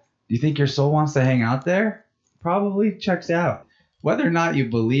temple, do you think your soul wants to hang out there? Probably checks out. Whether or not you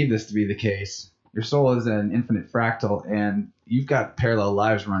believe this to be the case, your soul is an infinite fractal, and you've got parallel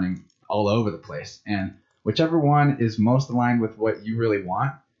lives running all over the place. And whichever one is most aligned with what you really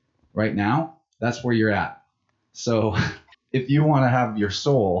want right now, that's where you're at. So if you want to have your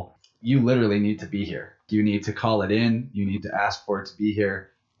soul, you literally need to be here. You need to call it in. You need to ask for it to be here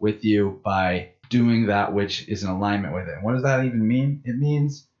with you by doing that which is in alignment with it. And what does that even mean? It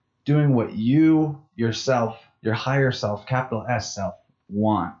means doing what you yourself, your higher self, capital S self,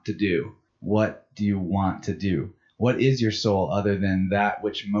 want to do. What do you want to do? What is your soul other than that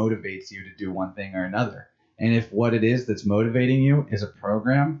which motivates you to do one thing or another? And if what it is that's motivating you is a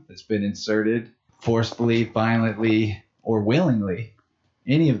program that's been inserted forcefully, violently, or willingly,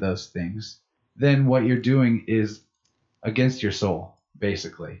 any of those things, then what you're doing is against your soul,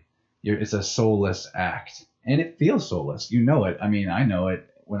 basically. It's a soulless act. And it feels soulless. You know it. I mean, I know it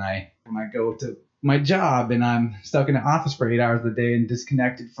when I go to my job and I'm stuck in an office for 8 hours a day and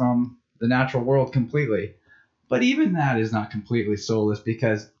disconnected from the natural world completely. But even that is not completely soulless,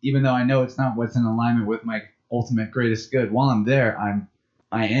 because even though I know it's not what's in alignment with my ultimate greatest good, while I'm there,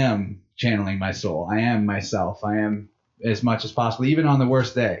 I am channeling my soul. I am myself. I am as much as possible, even on the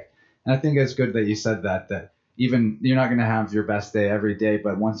worst day. And I think it's good that you said that even you're not going to have your best day every day,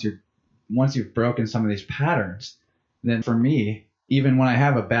 but once you've broken some of these patterns, then for me, even when I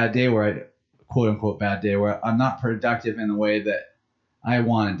have a bad day where I, quote unquote, bad day where I'm not productive in the way that I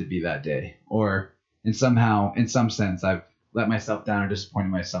wanted to be that day, or in some sense, I've let myself down or disappointed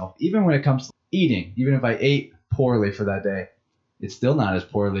myself. Even when it comes to eating, even if I ate poorly for that day, it's still not as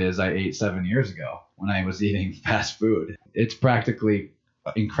poorly as I ate 7 years ago when I was eating fast food. It's practically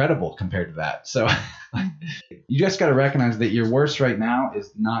incredible compared to that. So you just got to recognize that your worst right now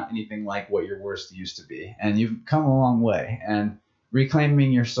is not anything like what your worst used to be. And you've come a long way. And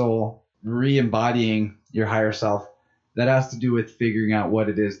reclaiming your soul, re-embodying your higher self, that has to do with figuring out what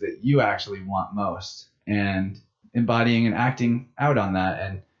it is that you actually want most and embodying and acting out on that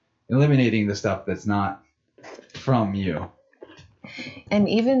and eliminating the stuff that's not from you. And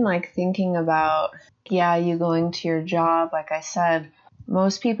even like thinking about, you going to your job, like I said,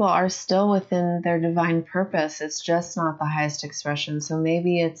 most people are still within their divine purpose. It's just not the highest expression. So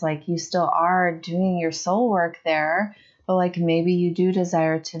maybe it's like you still are doing your soul work there, but like maybe you do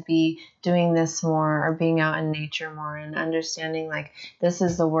desire to be doing this more or being out in nature more and understanding like this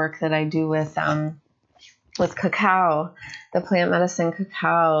is the work that I do with cacao, the plant medicine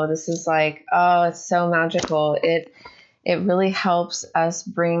cacao. This is like, oh, it's so magical. It really helps us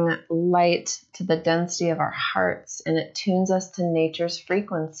bring light to the density of our hearts, and it tunes us to nature's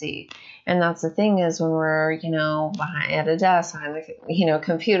frequency. And that's the thing is when we're, behind at a desk, behind a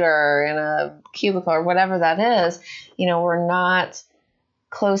computer in a cubicle or whatever that is, we're not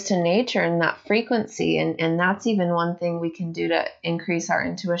close to nature and that frequency. And that's even one thing we can do to increase our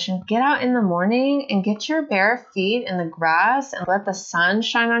intuition. Get out in the morning and get your bare feet in the grass and let the sun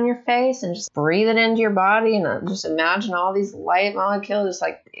shine on your face and just breathe it into your body. And just imagine all these light molecules just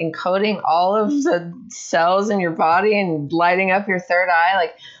like encoding all of the cells in your body and lighting up your third eye,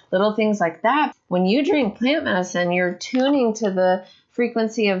 like little things like that. When you drink plant medicine, you're tuning to the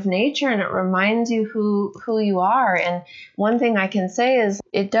frequency of nature and it reminds you who you are. And one thing I can say is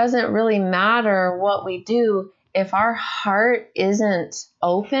it doesn't really matter what we do if our heart isn't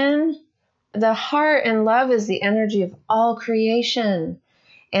open. The heart and love is the energy of all creation.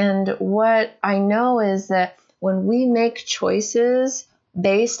 And what I know is that when we make choices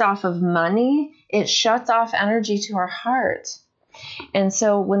based off of money, it shuts off energy to our heart. And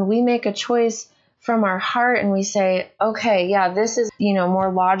so when we make a choice from our heart and we say, okay, this is,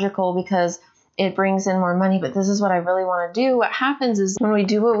 more logical because it brings in more money, but this is what I really want to do. What happens is when we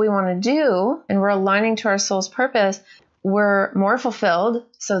do what we want to do and we're aligning to our soul's purpose, we're more fulfilled.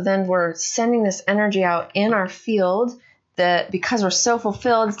 So then we're sending this energy out in our field that because we're so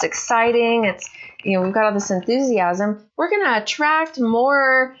fulfilled, it's exciting. It's, we've got all this enthusiasm. We're going to attract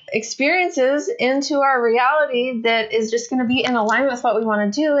more experiences into our reality that is just going to be in alignment with what we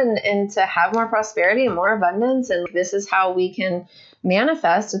want to do and to have more prosperity and more abundance. And this is how we can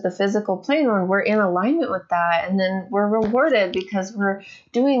manifest at the physical plane when we're in alignment with that. And then we're rewarded because we're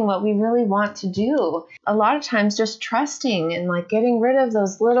doing what we really want to do. A lot of times just trusting and like getting rid of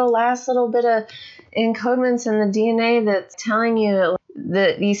those last little bit of encodements in the DNA that's telling you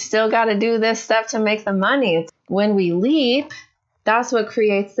that you still got to do this stuff to make the money. When we leap, that's what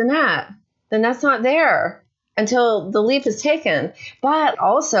creates the net. The net's not there until the leap is taken. But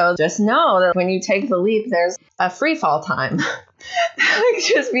also just know that when you take the leap, there's a free fall time.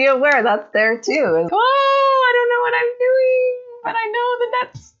 Just be aware that's there too. I don't know what I'm doing, but I know the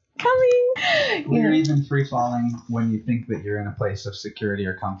net's coming. Well, you're even free falling when you think that you're in a place of security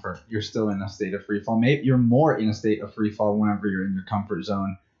or comfort. You're still in a state of free fall. Maybe you're more in a state of free fall whenever you're in your comfort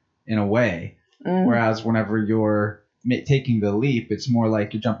zone in a way. Whereas whenever you're taking the leap, it's more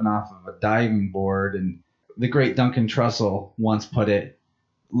like you're jumping off of a diving board. And the great Duncan Trussell once put it,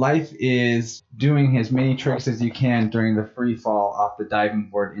 life is doing as many tricks as you can during the free fall off the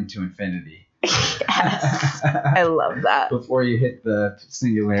diving board into infinity. Yes, I love that. Before you hit the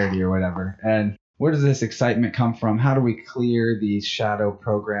singularity or whatever. And where does this excitement come from? How do we clear these shadow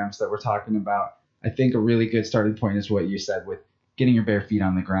programs that we're talking about? I think a really good starting point is what you said with getting your bare feet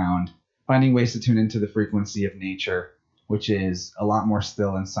on the ground, finding ways to tune into the frequency of nature, which is a lot more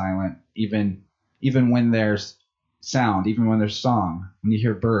still and silent, even when there's sound, even when there's song. When you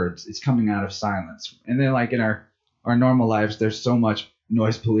hear birds, it's coming out of silence. And then like in our normal lives, there's so much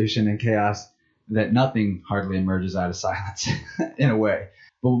noise pollution and chaos that nothing hardly emerges out of silence in a way.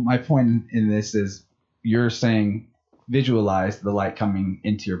 But my point in this is you're saying visualize the light coming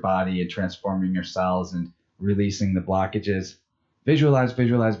into your body and transforming your cells and releasing the blockages. Visualize.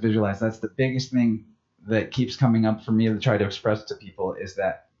 That's the biggest thing that keeps coming up for me to try to express to people is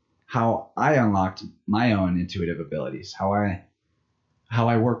that how I unlocked my own intuitive abilities, how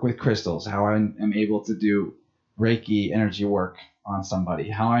I work with crystals, how I am able to do Reiki energy work on somebody,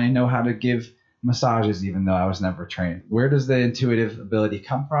 how I know how to give massages, even though I was never trained. Where does the intuitive ability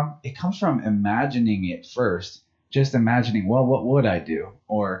come from? It comes from imagining it first. Just imagining, well, what would I do?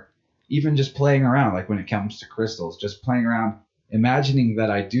 Or even just playing around, like when it comes to crystals, just playing around, imagining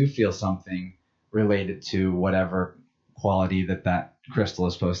that I do feel something related to whatever quality that crystal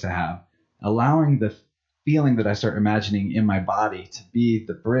is supposed to have. Allowing the feeling that I start imagining in my body to be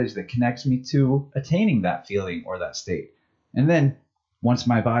the bridge that connects me to attaining that feeling or that state. And then once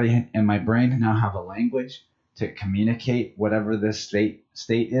my body and my brain now have a language to communicate whatever this state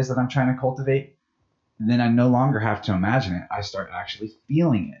is that I'm trying to cultivate, then I no longer have to imagine it. I start actually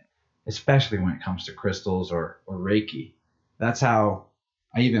feeling it, especially when it comes to crystals or Reiki. That's how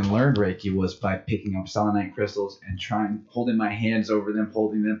I even learned Reiki, was by picking up selenite crystals and holding my hands over them,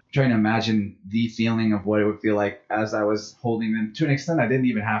 holding them, trying to imagine the feeling of what it would feel like as I was holding them. To an extent, I didn't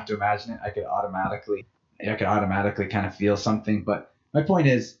even have to imagine it. I could automatically kind of feel something. But my point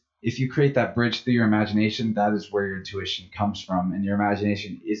is, if you create that bridge through your imagination, that is where your intuition comes from. And your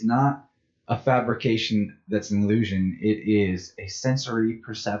imagination is not a fabrication that's an illusion. It is a sensory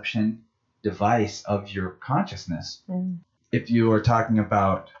perception device of your consciousness. If you are talking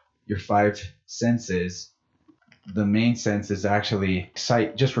about your five senses, the main sense is actually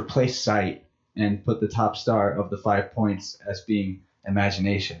sight. Just replace sight and put the top star of the 5 points as being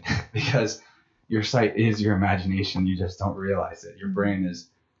imagination, because your sight is your imagination. You just don't realize it. Your brain is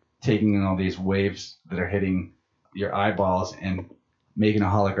taking in all these waves that are hitting your eyeballs and making a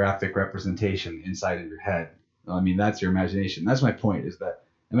holographic representation inside of your head. I mean, that's your imagination. That's my point, is that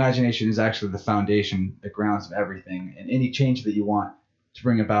imagination is actually the foundation, the grounds of everything. And any change that you want to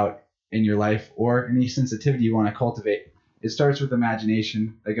bring about in your life, or any sensitivity you want to cultivate, it starts with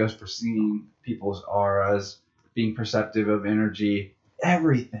imagination. That goes for seeing people's auras, being perceptive of energy,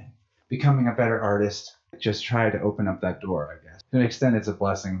 everything. Becoming a better artist. Just try to open up that door, I guess. To an extent, it's a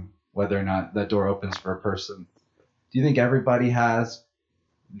blessing whether or not that door opens for a person. Do you think everybody has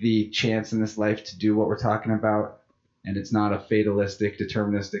the chance in this life to do what we're talking about? And it's not a fatalistic,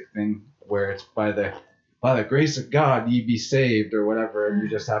 deterministic thing where it's by the grace of God ye be saved or whatever, and you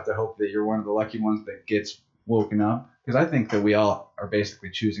just have to hope that you're one of the lucky ones that gets woken up? Because I think that we all are basically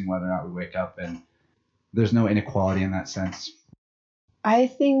choosing whether or not we wake up, and there's no inequality in that sense. I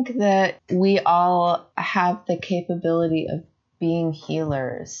think that we all have the capability of being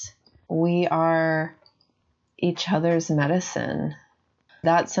healers. We are each other's medicine.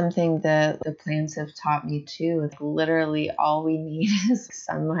 That's something that the plants have taught me too. Literally all we need is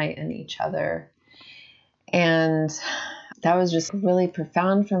sunlight and each other. And that was just really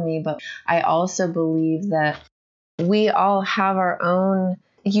profound for me. But I also believe that we all have our own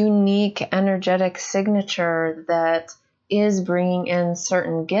unique energetic signature that is bringing in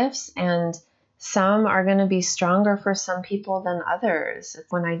certain gifts, and some are going to be stronger for some people than others.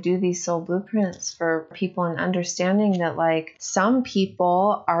 When I do these soul blueprints for people, and understanding that like some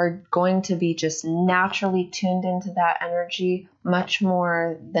people are going to be just naturally tuned into that energy much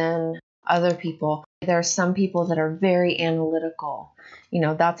more than other people. There are some people that are very analytical.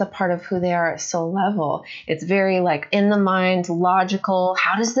 That's a part of who they are at soul level. It's very like in the mind, logical.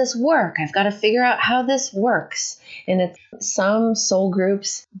 How does this work? I've got to figure out how this works. And some soul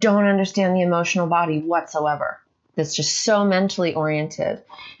groups don't understand the emotional body whatsoever. That's just so mentally oriented.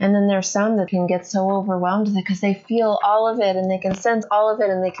 And then there's some that can get so overwhelmed with it because they feel all of it and they can sense all of it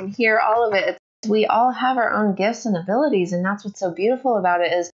and they can hear all of it. We all have our own gifts and abilities. And that's what's so beautiful about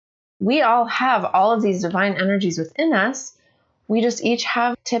it, is we all have all of these divine energies within us. We just each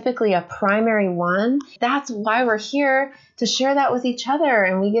have typically a primary one. That's why we're here, to share that with each other.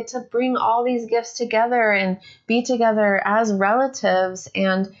 And we get to bring all these gifts together and be together as relatives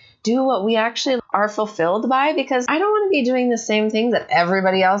and do what we actually are fulfilled by, because I don't want to be doing the same things that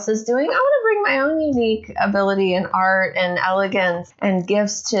everybody else is doing. I want to bring my own unique ability and art and elegance and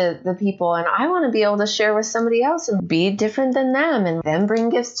gifts to the people. And I want to be able to share with somebody else and be different than them and them bring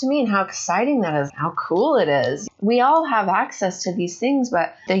gifts to me. And how exciting that is, how cool it is. We all have access to these things,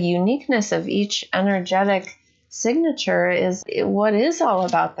 but the uniqueness of each energetic signature is what is all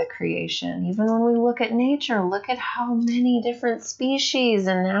about the creation. Even when we look at nature, look at how many different species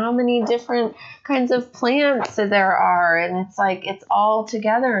and how many different kinds of plants there are. And it's like, it's all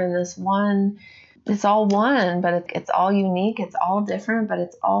together in this one, it's all one, but it's all unique. It's all different, but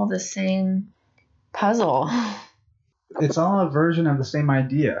it's all the same puzzle. It's all a version of the same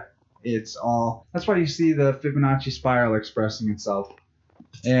idea. That's why you see the Fibonacci spiral expressing itself.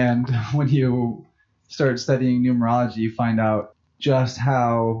 And when you start studying numerology, you find out just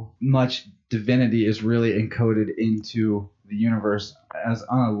how much divinity is really encoded into the universe as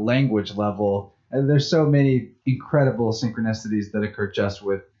on a language level. And there's so many incredible synchronicities that occur just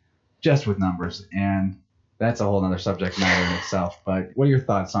with just with numbers. And that's a whole other subject matter in itself. But what are your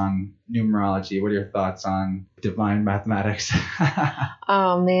thoughts on numerology? What are your thoughts on divine mathematics?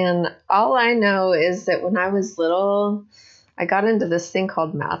 Oh man, all I know is that when I was little, I got into this thing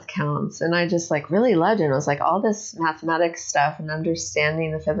called math counts, and I just like really loved it. It was like all this mathematics stuff and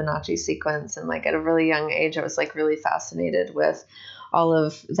understanding the Fibonacci sequence. And like at a really young age, I was like really fascinated with all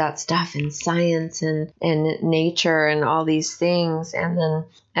of that stuff in science and nature and all these things. And then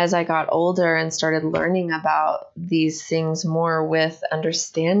as I got older and started learning about these things more with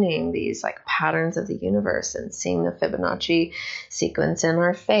understanding these like patterns of the universe and seeing the Fibonacci sequence in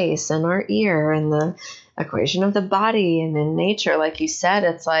our face and our ear and the equation of the body and in nature, like you said,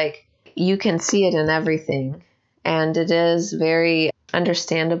 it's like you can see it in everything. And it is very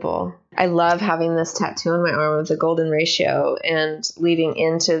understandable. I love having this tattoo on my arm of the golden ratio and leading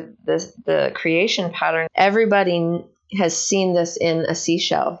into the creation pattern. Everybody has seen this in a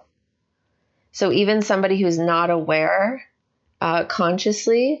seashell. So even somebody who's not aware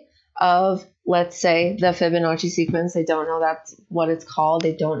consciously of, let's say, the Fibonacci sequence, they don't know that's what it's called.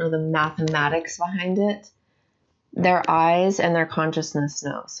 They don't know the mathematics behind it. Their eyes and their consciousness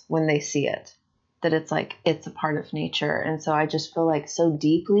knows when they see it, that it's like, it's a part of nature. And so I just feel like so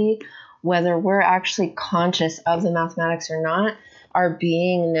deeply, whether we're actually conscious of the mathematics or not, our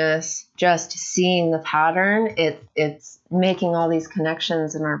beingness, just seeing the pattern, it's making all these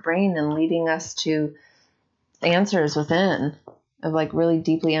connections in our brain and leading us to answers within of like really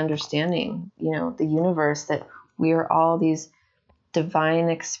deeply understanding, you know, the universe, that we are all these divine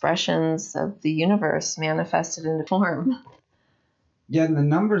expressions of the universe manifested into form. Yeah, and the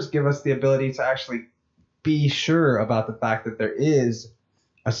numbers give us the ability to actually be sure about the fact that there is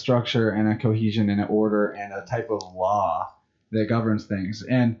a structure and a cohesion and an order and a type of law that governs things.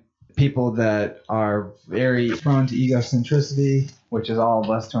 And people that are very prone to egocentricity, which is all of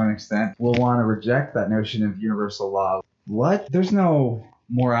us to an extent, will want to reject that notion of universal law. What? There's no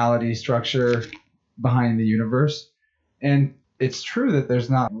morality structure behind the universe. And it's true that there's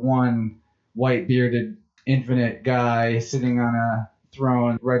not one white-bearded infinite guy sitting on a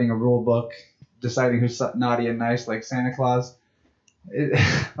throne writing a rule book deciding who's naughty and nice like Santa Claus.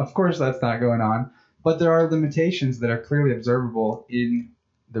 Of course that's not going on, but there are limitations that are clearly observable in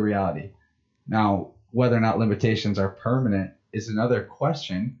the reality. Now, whether or not limitations are permanent is another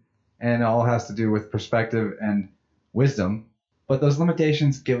question, and it all has to do with perspective and wisdom, but those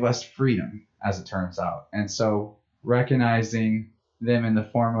limitations give us freedom, as it turns out. And so recognizing them in the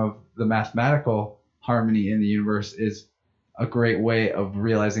form of the mathematical harmony in the universe is a great way of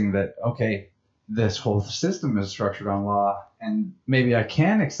realizing that, okay, this whole system is structured on law, and maybe I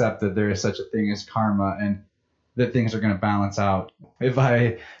can accept that there is such a thing as karma and that things are going to balance out. If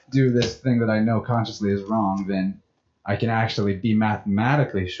I do this thing that I know consciously is wrong, then I can actually be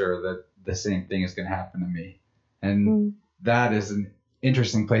mathematically sure that the same thing is going to happen to me. And that is an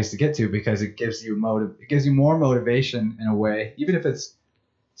interesting place to get to, because it gives you more motivation in a way, even if it's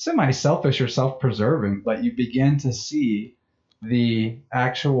semi-selfish or self-preserving, but you begin to see the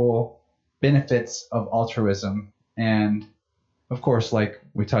actual benefits of altruism. And of course, like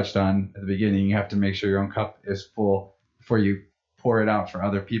we touched on at the beginning, you have to make sure your own cup is full before you pour it out for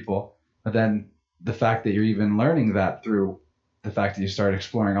other people. But then the fact that you're even learning that through the fact that you start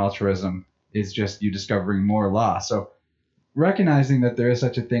exploring altruism is just you discovering more law. So recognizing that there is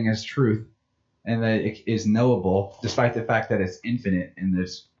such a thing as truth and that it is knowable, despite the fact that it's infinite and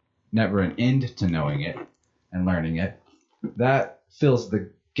there's never an end to knowing it and learning it, that fills the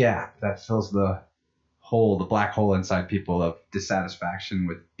gap, that fills the hole, the black hole inside people of dissatisfaction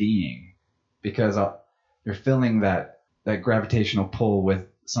with being, because you're filling that gravitational pull with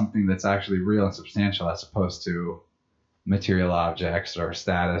something that's actually real and substantial, as opposed to material objects or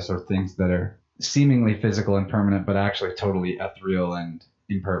status or things that are seemingly physical and permanent, but actually totally ethereal and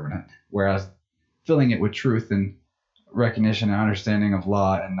impermanent. Whereas filling it with truth and recognition and understanding of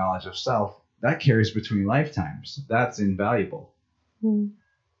law and knowledge of self, that carries between lifetimes. That's invaluable.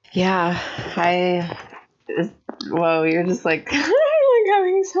 Yeah, whoa, you're just like, like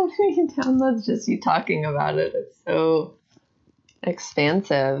having so many downloads, just you talking about it. It's so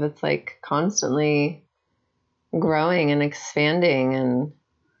expansive. It's like constantly growing and expanding, and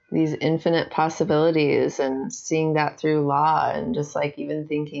these infinite possibilities, and seeing that through law, and just like even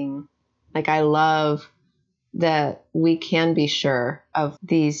thinking, like, I love that we can be sure of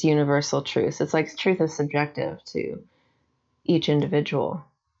these universal truths. It's like truth is subjective to each individual,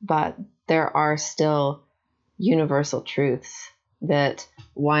 but there are still universal truths that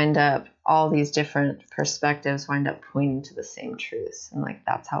wind up, all these different perspectives wind up pointing to the same truths. And like,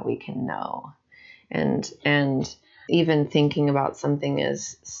 that's how we can know. And even thinking about something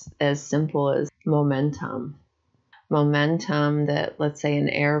as simple as momentum. Momentum that, let's say, an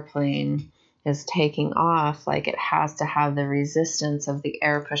airplane is taking off, like it has to have the resistance of the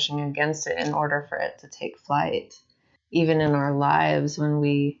air pushing against it in order for it to take flight. Even in our lives, when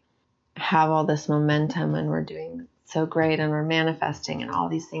we have all this momentum and we're doing so great and we're manifesting and all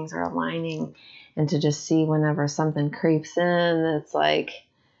these things are aligning, and to just see whenever something creeps in that's like,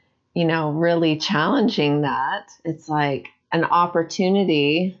 you know, really challenging that, it's like an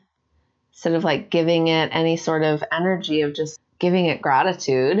opportunity, instead of like giving it any sort of energy of just giving it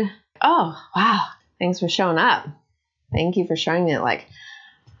gratitude. Oh, wow, thanks for showing up. Thank you for showing me it. Like,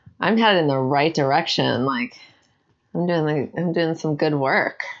 I'm headed in the right direction. Like, I'm doing some good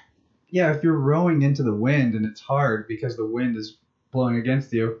work. Yeah, if you're rowing into the wind and it's hard because the wind is blowing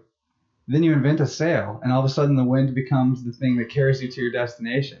against you, then you invent a sail, and all of a sudden the wind becomes the thing that carries you to your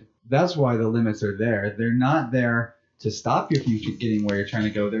destination. That's why the limits are there. They're not there to stop you from getting where you're trying to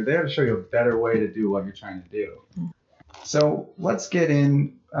go. They're there to show you a better way to do what you're trying to do. So let's get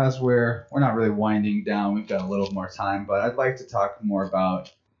in, as we're not really winding down. We've got a little more time, but I'd like to talk more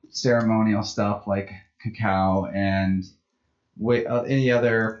about ceremonial stuff like cacao and any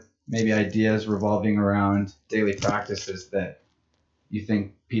other maybe ideas revolving around daily practices that you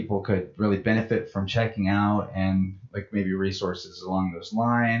think people could really benefit from checking out, and like maybe resources along those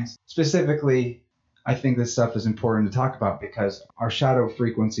lines. Specifically, I think this stuff is important to talk about because our shadow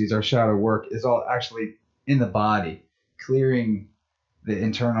frequencies, our shadow work is all actually in the body, clearing the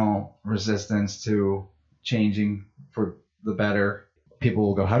internal resistance to changing for the better. People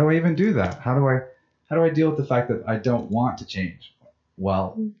will go, how do I even do that? How do I deal with the fact that I don't want to change?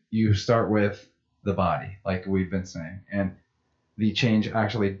 Well, you start with the body, like we've been saying, and the change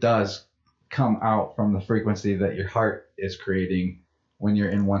actually does come out from the frequency that your heart is creating when you're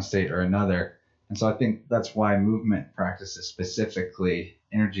in one state or another. And so I think that's why movement practices, specifically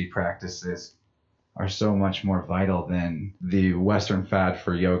energy practices, are so much more vital than the Western fad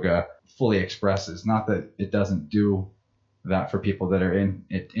for yoga fully expresses. Not that it doesn't do that for people that are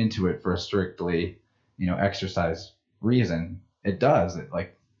into it for a strictly, exercise reason. It does.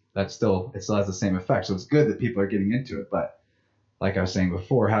 It still has the same effect. So it's good that people are getting into it. But like I was saying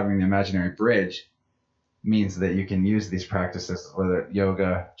before, having the imaginary bridge means that you can use these practices, whether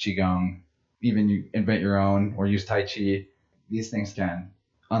yoga, qigong, even you invent your own or use tai chi. These things can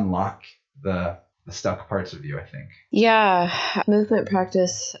unlock the stuck parts of you, I think. Yeah, movement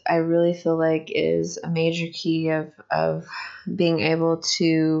practice, I really feel like, is a major key of being able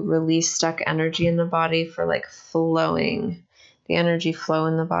to release stuck energy in the body, for like flowing, the energy flow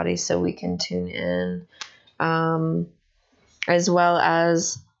in the body, so we can tune in. As well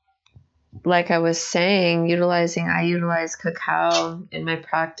as, like I was saying, I utilize cacao in my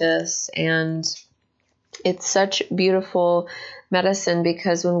practice, and it's such beautiful medicine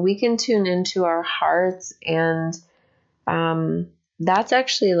because when we can tune into our hearts, and that's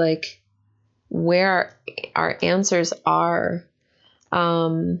actually like where our answers are.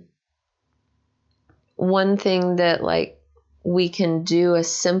 One thing that like we can do, a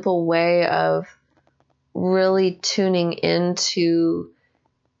simple way of really tuning into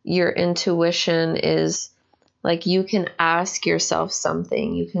your intuition, is like you can ask yourself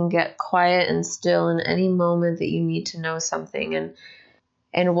something. You can get quiet and still in any moment that you need to know something.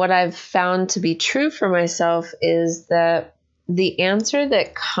 And what I've found to be true for myself is that the answer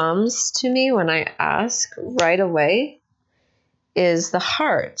that comes to me when I ask right away is the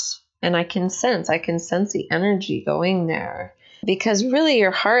heart. And I can sense the energy going there. Because really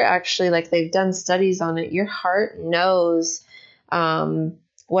your heart actually, like they've done studies on it, your heart knows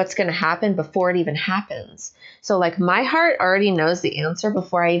what's going to happen before it even happens. So like my heart already knows the answer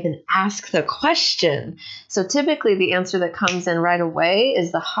before I even ask the question. So typically the answer that comes in right away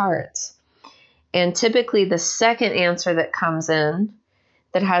is the heart. And typically the second answer that comes in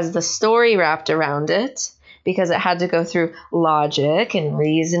that has the story wrapped around it, because it had to go through logic and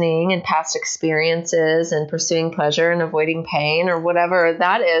reasoning and past experiences and pursuing pleasure and avoiding pain or whatever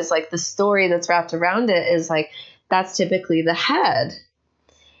that is, like the story that's wrapped around it is like, that's typically the head.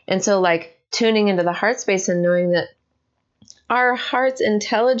 And so like tuning into the heart space and knowing that our heart's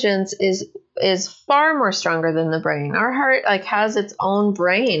intelligence is far more stronger than the brain. Our heart like has its own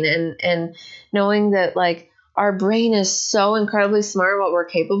brain, and knowing that like our brain is so incredibly smart what we're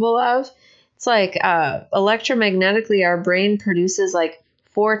capable of. It's like electromagnetically, our brain produces like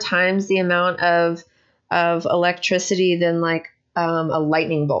 4 times the amount of electricity than like a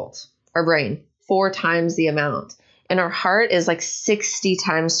lightning bolt. Our brain, 4 times the amount. And our heart is like 60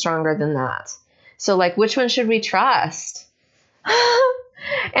 times stronger than that. So like, which one should we trust?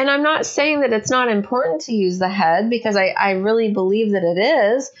 And I'm not saying that it's not important to use the head, because I really believe that it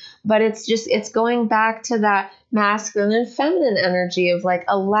is, but it's going back to that masculine and feminine energy of like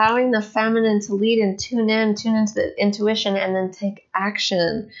allowing the feminine to lead and tune into the intuition and then take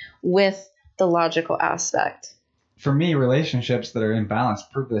action with the logical aspect. For me, relationships that are in balance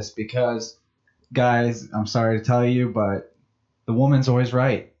prove this because, guys, I'm sorry to tell you, but the woman's always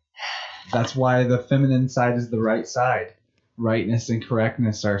right. That's why the feminine side is the right side. Rightness and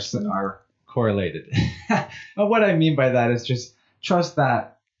correctness are correlated. But what I mean by that is just trust the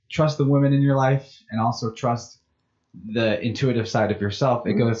women in your life, and also trust the intuitive side of yourself.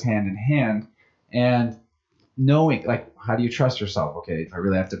 It goes hand in hand. And knowing, like, how do you trust yourself? Okay, if I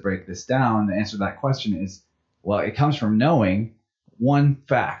really have to break this down, the answer to that question is, well, it comes from knowing one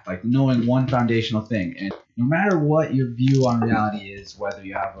fact, like knowing one foundational thing. And no matter what your view on reality is, whether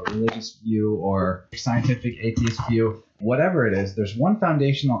you have a religious view or scientific atheist view, whatever it is, there's one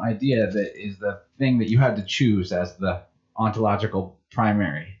foundational idea that is the thing that you had to choose as the ontological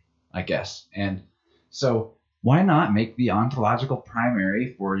primary, I guess. And so why not make the ontological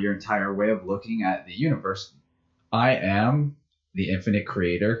primary for your entire way of looking at the universe? I am the infinite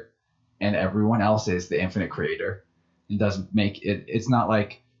creator, and everyone else is the infinite creator. It doesn't make it. It's not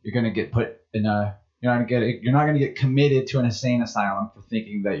like you're gonna get put in a. You're not gonna get committed to an insane asylum for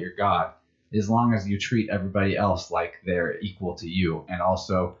thinking that you're God, as long as you treat everybody else like they're equal to you and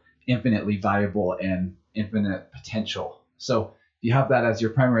also infinitely valuable and infinite potential. So if you have that as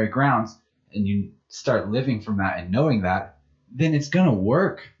your primary grounds and you start living from that and knowing that, then it's gonna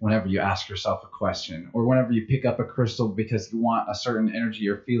work whenever you ask yourself a question or whenever you pick up a crystal because you want a certain energy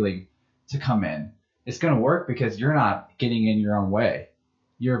or feeling to come in. It's going to work because you're not getting in your own way.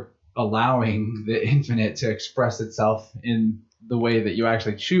 You're allowing the infinite to express itself in the way that you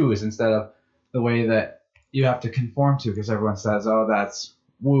actually choose instead of the way that you have to conform to because everyone says, oh, that's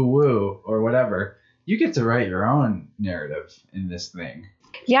woo-woo or whatever. You get to write your own narrative in this thing.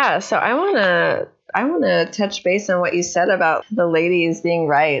 Yeah, so I want to touch base on what you said about the ladies being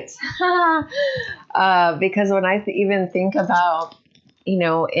right. Because when I even think about,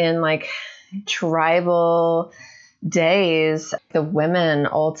 in like tribal days, the women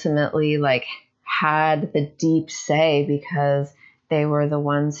ultimately like had the deep say because they were the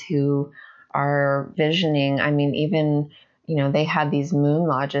ones who are visioning. I mean, even, they had these moon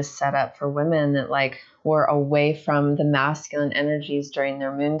lodges set up for women that like were away from the masculine energies during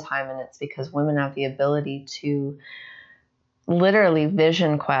their moon time. And it's because women have the ability to literally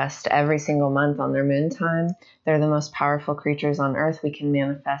vision quest every single month on their moon time. They're the most powerful creatures on earth. We can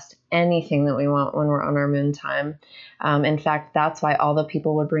manifest anything that we want when we're on our moon time. In fact, that's why all the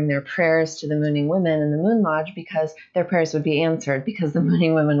people would bring their prayers to the mooning women in the moon lodge, because their prayers would be answered because the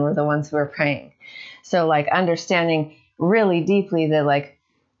mooning women were the ones who were praying. So like understanding really deeply that like,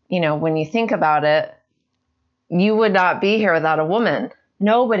 when you think about it, you would not be here without a woman.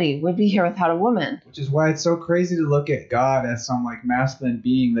 Nobody would be here without a woman. Which is why it's so crazy to look at God as some like masculine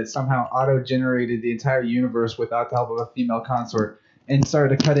being that somehow auto-generated the entire universe without the help of a female consort. And sorry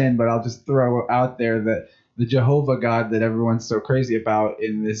to cut in, but I'll just throw out there that the Jehovah God that everyone's so crazy about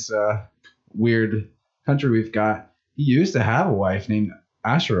in this weird country we've got, he used to have a wife named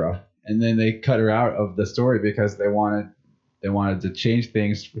Asherah, and then they cut her out of the story because they wanted to change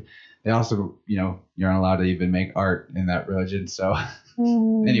things. They also, you're not allowed to even make art in that religion. So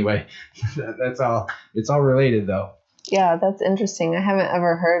anyway, that's all. It's all related, though. Yeah, that's interesting. I haven't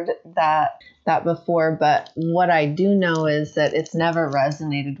ever heard that before. But what I do know is that it's never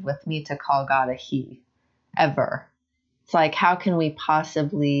resonated with me to call God a he, ever. It's like, how can we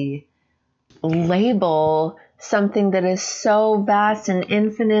possibly label something that is so vast and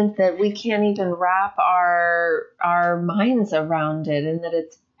infinite that we can't even wrap our minds around it, and that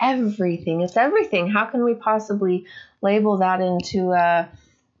it's everything. It's everything. How can we possibly label that into a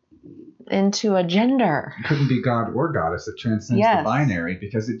gender? It couldn't be God or goddess. It transcends the binary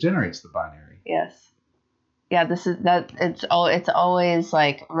because it generates the binary. Yes. Yeah, it's always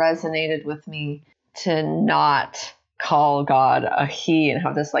like resonated with me to not call God a he and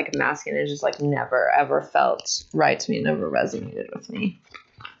have this like masculine. It just like never ever felt right to me, never resonated with me.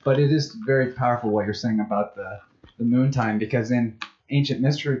 But it is very powerful what you're saying about the moon time, because in ancient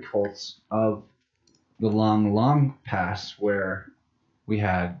mystery cults of the long past, where we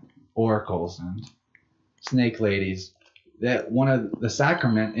had oracles and snake ladies, that one of the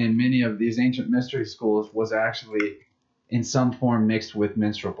sacrament in many of these ancient mystery schools was actually in some form mixed with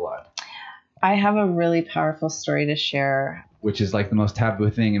menstrual blood. I have a really powerful story to share. Which is like the most taboo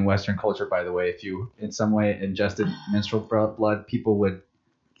thing in Western culture, by the way. If you in some way ingested menstrual blood, people would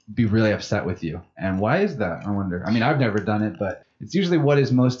be really upset with you. And why is that? I wonder. I mean, I've never done it, but It's usually what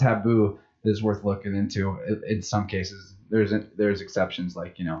is most taboo that is worth looking into. In some cases, there's exceptions,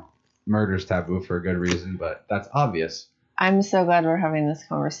 like, murder's taboo for a good reason, but that's obvious. I'm so glad we're having this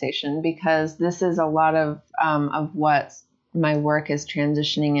conversation, because this is a lot of what my work is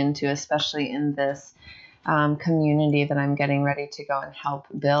transitioning into, especially in this community that I'm getting ready to go and help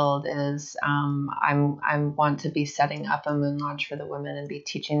build. Is I want to be setting up a moon lodge for the women and be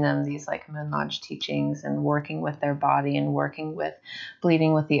teaching them these like moon lodge teachings and working with their body and working with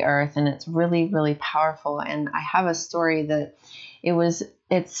bleeding with the earth. And it's really, really powerful. And I have a story that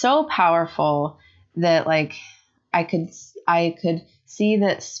it's so powerful that like I could see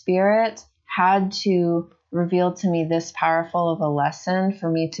that spirit had to reveal to me this powerful of a lesson for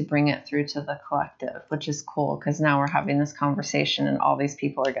me to bring it through to the collective, which is cool, because now we're having this conversation and all these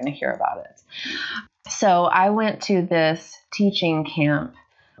people are going to hear about it. So I went to this teaching camp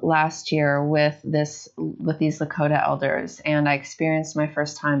last year with these Lakota elders, and I experienced my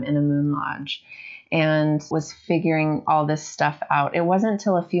first time in a moon lodge and was figuring all this stuff out. It wasn't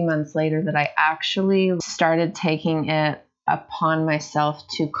until a few months later that I actually started taking it upon myself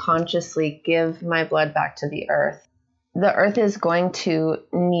to consciously give my blood back to the earth. The earth is going to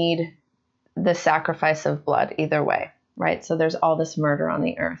need the sacrifice of blood either way, right? So there's all this murder on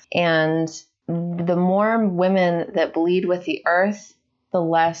the earth. And the more women that bleed with the earth, the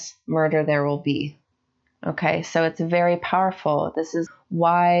less murder there will be. Okay, so it's very powerful. This is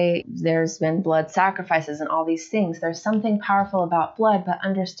why there's been blood sacrifices and all these things. There's something powerful about blood, but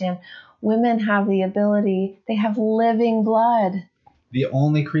understand women have the ability, they have living blood. The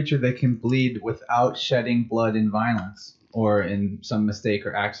only creature that can bleed without shedding blood in violence or in some mistake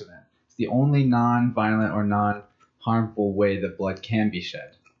or accident. It's the only non-violent or non-harmful way that blood can be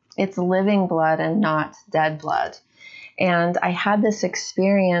shed. It's living blood and not dead blood. And I had this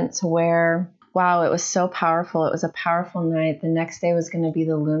experience where, wow, it was so powerful. It was a powerful night. The next day was going to be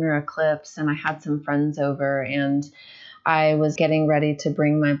the lunar eclipse, and I had some friends over, and I was getting ready to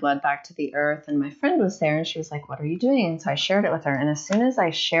bring my blood back to the earth, and my friend was there, and she was like, what are you doing? And so I shared it with her. And as soon as I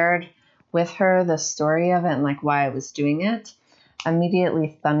shared with her the story of it and like why I was doing it,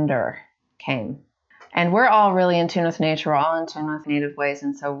 immediately thunder came. And we're all really in tune with nature. We're all in tune with native ways.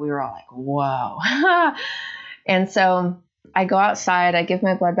 And so we were all like, whoa. And so I go outside, I give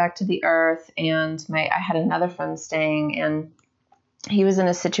my blood back to the earth, and I had another friend staying, and he was in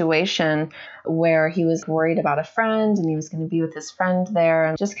a situation where he was worried about a friend and he was going to be with his friend there,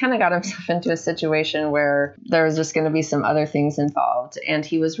 and just kind of got himself into a situation where there was just going to be some other things involved. And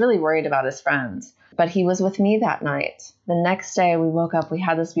he was really worried about his friends, but he was with me that night. The next day we woke up, we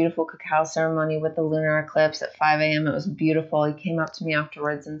had this beautiful cacao ceremony with the lunar eclipse at 5 a.m. It was beautiful. He came up to me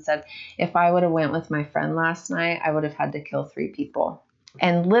afterwards and said, if I would have went with my friend last night, I would have had to kill 3 people.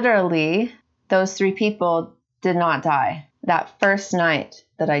 And literally those 3 people did not die that first night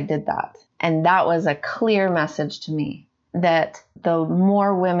that I did that. And that was a clear message to me that the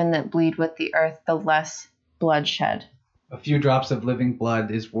more women that bleed with the earth, the less bloodshed. A few drops of living blood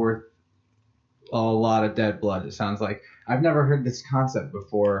is worth a lot of dead blood, it sounds like. I've never heard this concept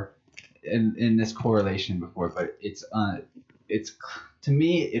before in this correlation before, but it's to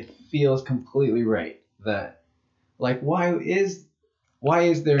me it feels completely right that, like, why is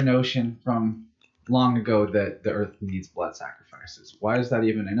there a notion from long ago that the earth needs blood sacrifices? Why is that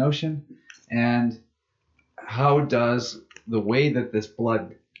even a notion? And how does the way that this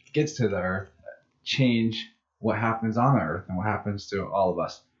blood gets to the earth change what happens on the earth and what happens to all of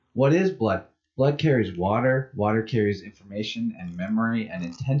us? What is blood? Blood carries water. Water carries information and memory and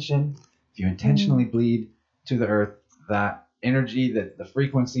intention. If you intentionally bleed to the earth, that energy, that the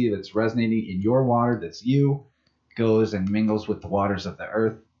frequency that's resonating in your water, that's you, goes and mingles with the waters of the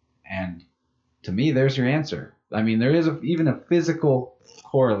earth. And to me, there's your answer. I mean, there is even a physical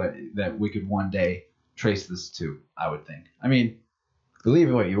correlate that we could one day trace this to, I would think. I mean,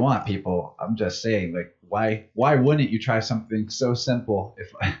 believe what you want, people. I'm just saying, like, why wouldn't you try something so simple?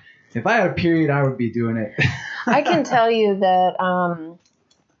 If I had a period, I would be doing it. I can tell you that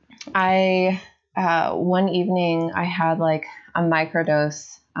one evening I had like a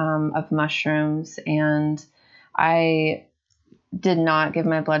microdose of mushrooms, and I did not give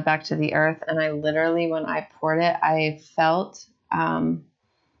my blood back to the earth. And I literally, when I poured it, I felt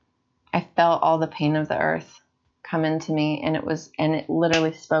all the pain of the earth come into me, and it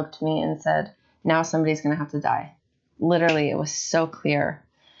literally spoke to me and said, now somebody's going to have to die. Literally, it was so clear.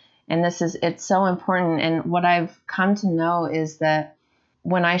 And it's so important. And what I've come to know is that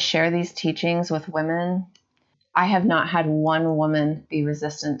when I share these teachings with women, I have not had one woman be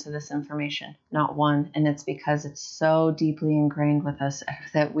resistant to this information, not one. And it's because it's so deeply ingrained with us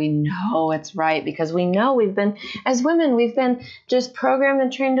that we know it's right, because we know as women, we've been just programmed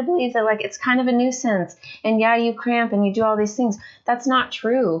and trained to believe that like it's kind of a nuisance. And yeah, you cramp and you do all these things. That's not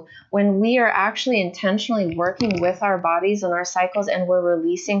true. When we are actually intentionally working with our bodies and our cycles, and we're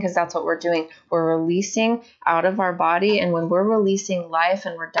releasing, because that's what we're doing, we're releasing out of our body. And when we're releasing life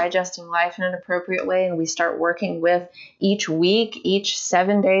and we're digesting life in an appropriate way, and we start working with each week, each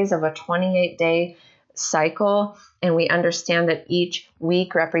 7 days of a 28-day cycle, and we understand that each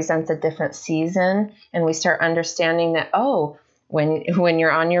week represents a different season, and we start understanding that, oh, when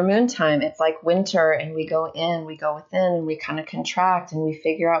you're on your moon time, it's like winter, and we go within, and we kind of contract, and we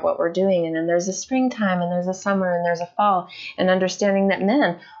figure out what we're doing. And then there's a springtime, and there's a summer, and there's a fall. And understanding that,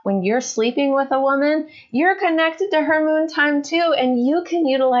 men, when you're sleeping with a woman, you're connected to her moon time too, and you can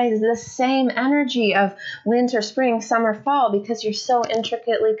utilize the same energy of winter, spring, summer, fall, because you're so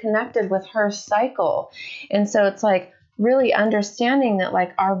intricately connected with her cycle. And so it's like, really understanding that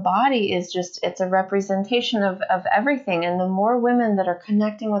like our body is just, it's a representation of everything. And the more women that are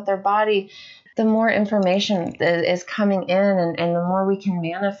connecting with their body, the more information is coming in, and the more we can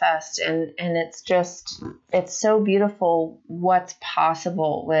manifest. And it's so beautiful what's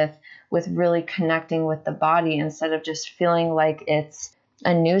possible with really connecting with the body, instead of just feeling like it's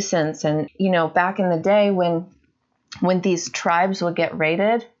a nuisance. And, back in the day when these tribes would get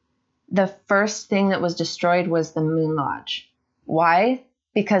raided, the first thing that was destroyed was the Moon Lodge. Why?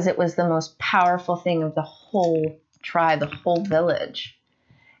 Because it was the most powerful thing of the whole tribe, the whole village.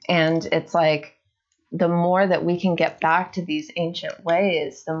 And it's like, the more that we can get back to these ancient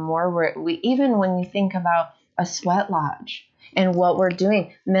ways, the more we even when you think about a sweat lodge and what we're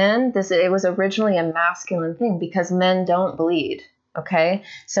doing, men, it was originally a masculine thing because men don't bleed. Okay.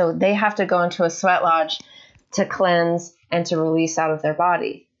 So they have to go into a sweat lodge to cleanse and to release out of their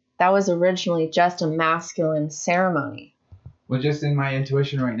body. That was originally just a masculine ceremony. Well, just in my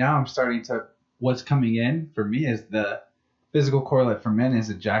intuition right now, what's coming in for me is the physical correlate for men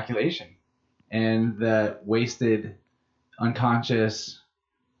is ejaculation, and the wasted, unconscious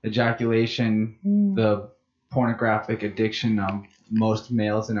ejaculation, the pornographic addiction of most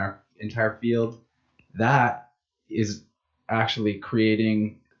males in our entire field, that is actually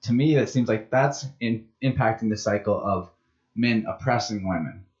creating, to me, it seems like that's impacting the cycle of men oppressing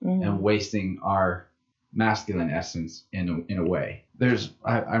women. And wasting our masculine essence in a way.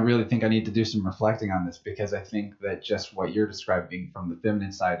 I really think I need to do some reflecting on this, because I think that just what you're describing from the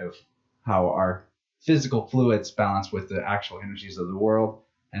feminine side of how our physical fluids balance with the actual energies of the world,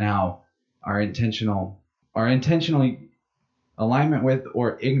 and how our intentionally alignment with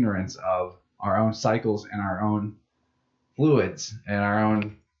or ignorance of our own cycles and our own fluids and our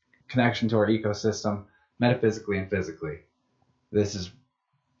own connection to our ecosystem, metaphysically and physically. This is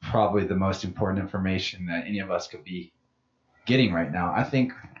probably the most important information that any of us could be getting right now. I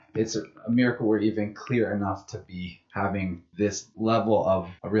think it's a miracle we're even clear enough to be having this level of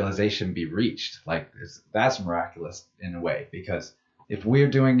a realization be reached. Like, that's miraculous in a way, because if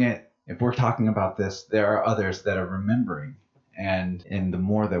we're doing it, if we're talking about this, there are others that are remembering, and the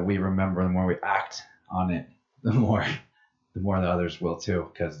more that we remember, the more we act on it, the more the others will too,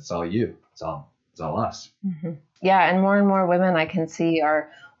 because it's all you, it's all us. Mm-hmm. Yeah, and more women I can see are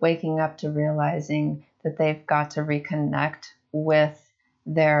waking up to realizing that they've got to reconnect with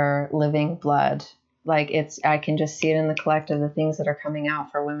their living blood. Like, I can just see it in the collective, the things that are coming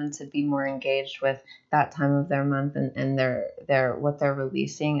out for women to be more engaged with that time of their month and their what they're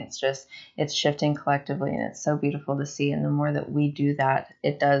releasing. It's shifting collectively, and it's so beautiful to see. And the more that we do that,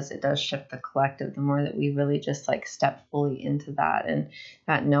 it does shift the collective. The more that we really just like step fully into that, and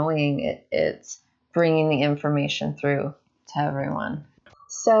that knowing it's bringing the information through to everyone.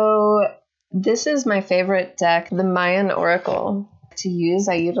 So this is my favorite deck, the Mayan Oracle. To use,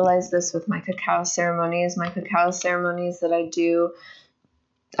 I utilize this with my cacao ceremonies. My cacao ceremonies that I do,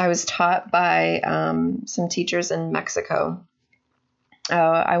 I was taught by some teachers in Mexico.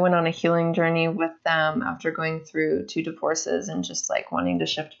 I went on a healing journey with them after going through 2 divorces and just like wanting to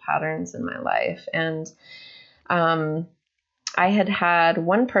shift patterns in my life. And I had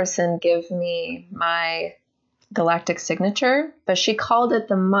one person give me my galactic signature, but she called it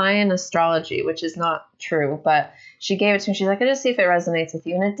the Mayan astrology, which is not true, but she gave it to me. She's like, I just see if it resonates with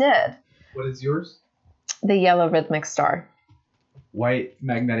you. And it did. What is yours? The yellow rhythmic star. White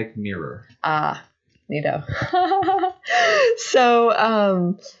magnetic mirror. Neato.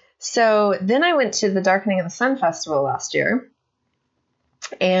 So then I went to the Darkening of the Sun Festival last year.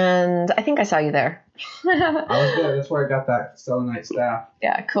 And I think I saw you there. I was there. That's where I got that selenite staff.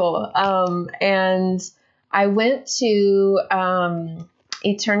 Yeah, cool. And I went to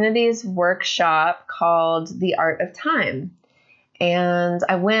Eternity's workshop called The Art of Time. And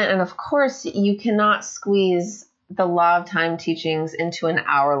I went, and of course, you cannot squeeze the Law of Time teachings into an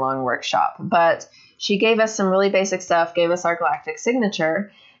hour-long workshop. But she gave us some really basic stuff, gave us our galactic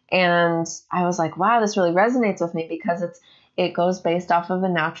signature. And I was like, wow, this really resonates with me because it goes based off of a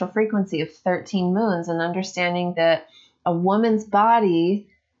natural frequency of 13 moons, and understanding that a woman's body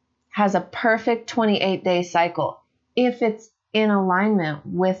has a perfect 28-day cycle if it's in alignment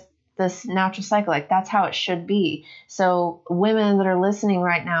with this natural cycle. Like, that's how it should be. So women that are listening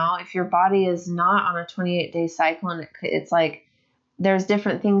right now, if your body is not on a 28-day cycle, and it's like there's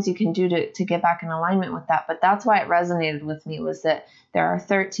different things you can do to get back in alignment with that. But that's why it resonated with me, was that there are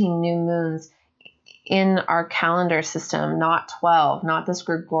 13 new moons in our calendar system, not 12, not this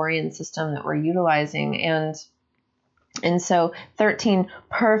Gregorian system that we're utilizing. And so 13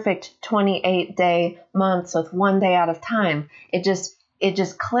 perfect 28-day months with one day out of time. It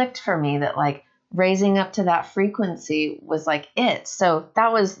just clicked for me that like raising up to that frequency was like it. So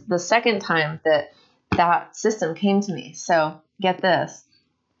that was the second time that system came to me. So get this.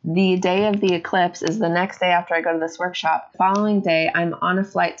 The day of the eclipse is the next day after I go to this workshop. The following day, I'm on a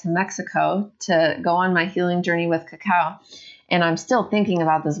flight to Mexico to go on my healing journey with cacao. And I'm still thinking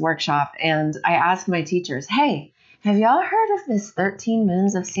about this workshop. And I asked my teachers, hey, have y'all heard of this 13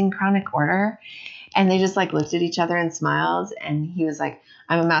 moons of synchronic order? And they just like looked at each other and smiled. And he was like,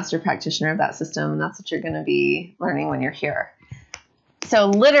 I'm a master practitioner of that system, and that's what you're going to be learning when you're here. So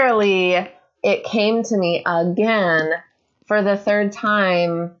literally, it came to me again for the third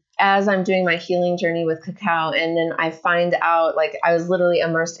time as I'm doing my healing journey with cacao. And then I find out, like, I was literally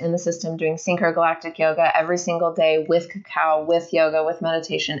immersed in the system doing SynchroGalactic yoga every single day with cacao, with yoga, with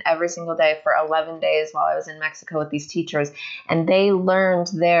meditation every single day for 11 days while I was in Mexico with these teachers. And they learned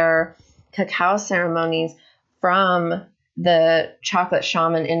their cacao ceremonies from the chocolate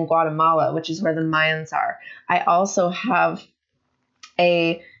shaman in Guatemala, which is where the Mayans are. I also have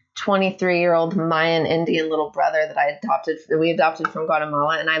a 23-year-old Mayan Indian little brother that we adopted from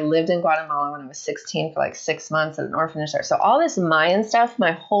Guatemala. And I lived in Guatemala when I was 16 for like 6 months at an orphanage there. So all this Mayan stuff,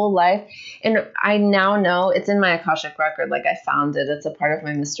 my whole life. And I now know it's in my Akashic record. Like, I found it. It's a part of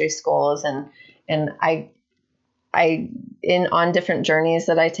my mystery schools. And on different journeys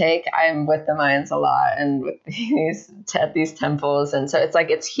that I take, I'm with the Mayans a lot and with these temples. And so it's like,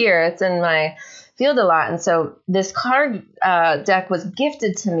 it's here, it's in my field a lot. And so this card deck was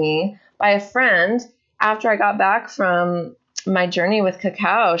gifted to me by a friend after I got back from my journey with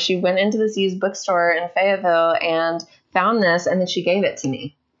cacao. She went into this used bookstore in Fayetteville and found this, and then she gave it to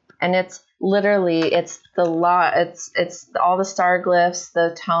me. And it's literally, it's all the star glyphs,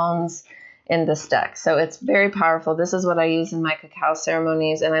 the tones in this deck. So it's very powerful. This is what I use in my cacao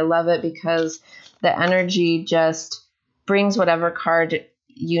ceremonies, and I love it because the energy just brings whatever card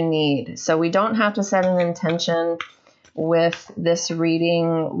you need. So we don't have to set an intention with this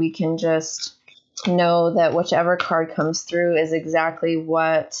reading. We can just know that whichever card comes through is exactly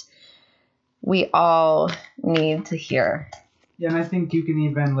what we all need to hear. Yeah, and I think you can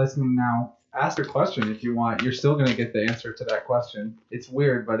even, listening now, ask a question if you want. You're still going to get the answer to that question. It's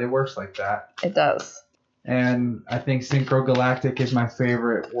weird, but it works like that. It does. And I think SynchroGalactic is my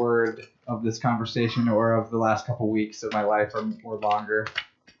favorite word of this conversation, or of the last couple weeks of my life, or longer.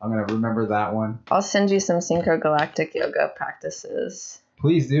 I'm going to remember that one. I'll send you some SynchroGalactic yoga practices.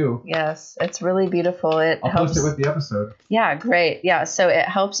 Please do. Yes, it's really beautiful. I'll post it with the episode. Yeah, great. Yeah, so it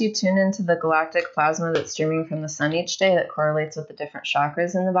helps you tune into the galactic plasma that's streaming from the sun each day that correlates with the different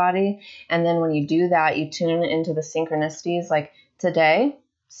chakras in the body. And then when you do that, you tune into the synchronicities. Like today,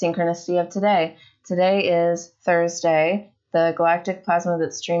 synchronicity of today. Today is Thursday. The galactic plasma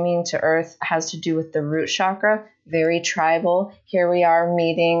that's streaming to Earth has to do with the root chakra, very tribal. Here we are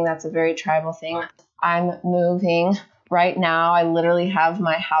meeting. That's a very tribal thing. I'm moving. Right now, I literally have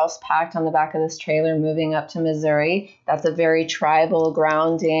my house packed on the back of this trailer moving up to Missouri. That's a very tribal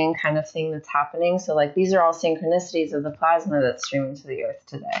grounding kind of thing that's happening. So like, these are all synchronicities of the plasma that's streaming to the Earth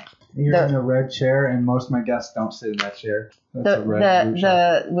today. You're in a red chair, and most of my guests don't sit in that chair. We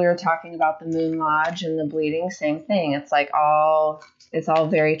were talking about the Moon Lodge and the bleeding, same thing. It's like it's all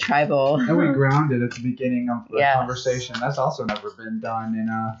very tribal. And we grounded at the beginning of the conversation. That's also never been done in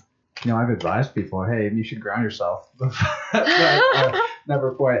I've advised people, hey, you should ground yourself. But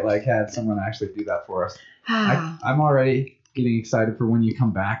never quite had someone actually do that for us. I'm already getting excited for when you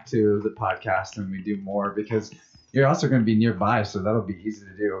come back to the podcast and we do more, because you're also going to be nearby, so that'll be easy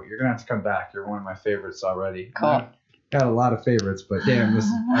to do. You're going to have to come back. You're one of my favorites already. Cool. got a lot of favorites, but damn,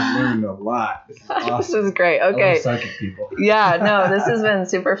 I've learned a lot. This is awesome. This is great. Okay. I love psychic people. Yeah, no, this has been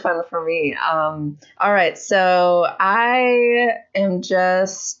super fun for me. All right, so I am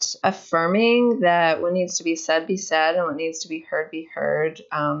just affirming that what needs to be said, and what needs to be heard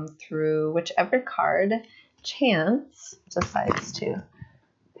through whichever card chance decides to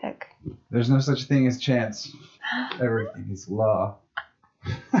pick. There's no such thing as chance. Everything is law.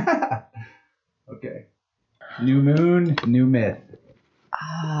 Okay. New moon, new myth.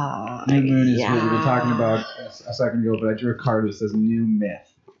 New moon is what we were talking about a second ago, but I drew a card that says new myth.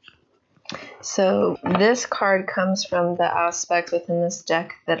 So this card comes from the aspects within this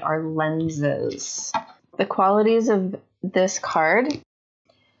deck that are lenses. The qualities of this card: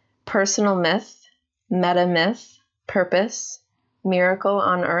 personal myth, meta myth, purpose, miracle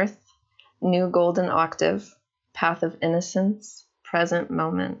on earth, new golden octave, path of innocence, present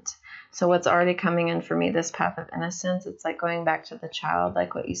moment. So what's already coming in for me, this path of innocence, it's like going back to the child,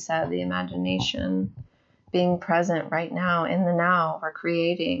 like what you said, the imagination, being present right now, in the now, we're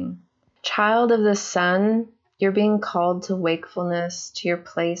creating. Child of the sun, you're being called to wakefulness, to your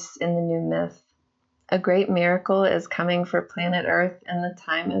place in the new myth. A great miracle is coming for planet Earth, and the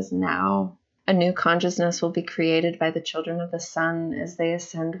time is now. A new consciousness will be created by the children of the sun as they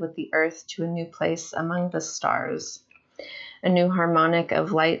ascend with the earth to a new place among the stars. A new harmonic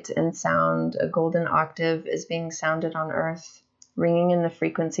of light and sound, a golden octave, is being sounded on earth, ringing in the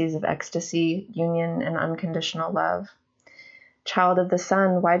frequencies of ecstasy, union, and unconditional love. Child of the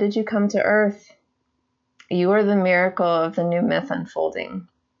sun, why did you come to earth? You are the miracle of the new myth unfolding.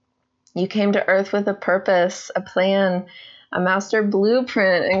 You came to earth with a purpose, a plan, a master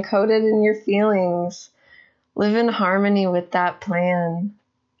blueprint encoded in your feelings. Live in harmony with that plan.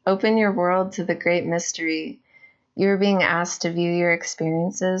 Open your world to the great mystery. You're being asked to view your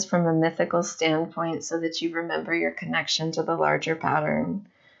experiences from a mythical standpoint so that you remember your connection to the larger pattern.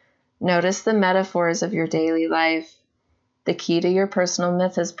 Notice the metaphors of your daily life. The key to your personal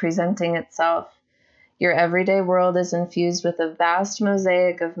myth is presenting itself. Your everyday world is infused with a vast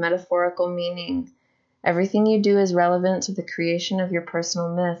mosaic of metaphorical meaning. Everything you do is relevant to the creation of your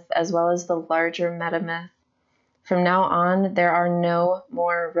personal myth, as well as the larger meta-myth. From now on, there are no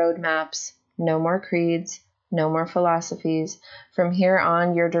more roadmaps, no more creeds, no more philosophies. From here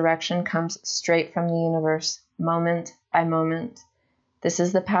on, your direction comes straight from the universe, moment by moment. This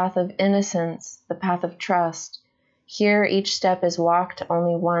is the path of innocence, the path of trust. Here, each step is walked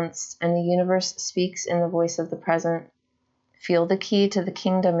only once, and the universe speaks in the voice of the present. Feel the key to the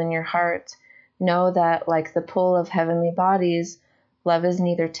kingdom in your heart. Know that, like the pull of heavenly bodies, love is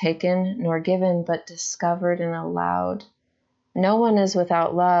neither taken nor given, but discovered and allowed. No one is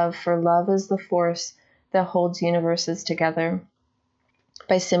without love, for love is the force that holds universes together.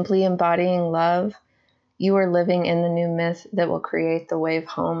 By simply embodying love, you are living in the new myth that will create the wave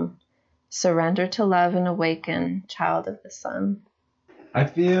home. Surrender to love and awaken, child of the sun. I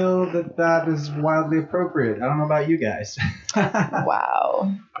feel that is wildly appropriate. I don't know about you guys.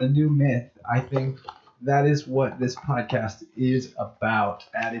 Wow. The new myth. I think that is what this podcast is about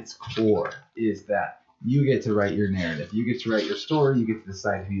at its core, is that you get to write your narrative. You get to write your story. You get to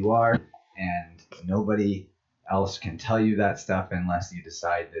decide who you are. And nobody else can tell you that stuff unless you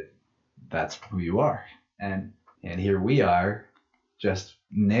decide that that's who you are. And here we are, just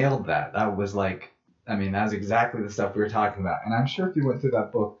nailed that. That was that's exactly the stuff we were talking about. And I'm sure if you went through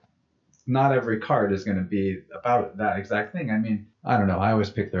that book, not every card is going to be about that exact thing. I mean, I don't know. I always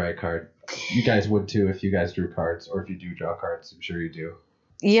pick the right card. You guys would too if you guys drew cards, or if you do draw cards. I'm sure you do.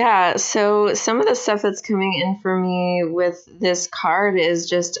 Yeah, so some of the stuff that's coming in for me with this card is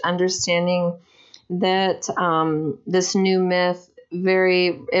just understanding that this new myth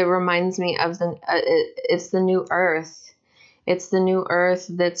it reminds me of it's the new earth. It's the new earth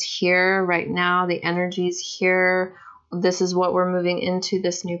that's here right now. The energy's here. This is what we're moving into,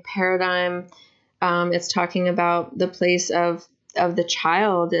 this new paradigm. It's talking about the place of the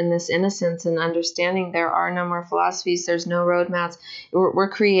child and this innocence and understanding there are no more philosophies. There's no roadmaps. We're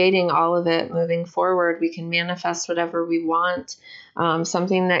creating all of it moving forward. We can manifest whatever we want.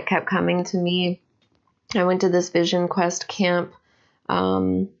 Something that kept coming to me, I went to this Vision Quest camp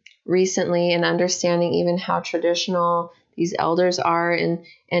recently, and understanding even how traditional these elders are, and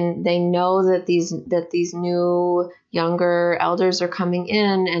they know that these new younger elders are coming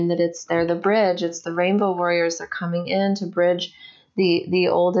in, and that they're the bridge. It's the rainbow warriors. They're coming in to bridge the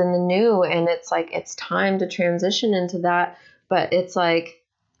old and the new, and it's like it's time to transition into that. But it's like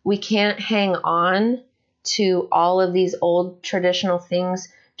we can't hang on to all of these old traditional things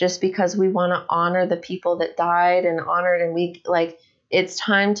just because we want to honor the people that died and honored, and we it's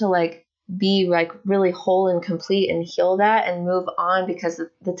time to be like really whole and complete and heal that and move on, because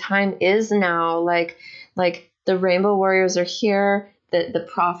the time is now. Like the Rainbow Warriors are here. The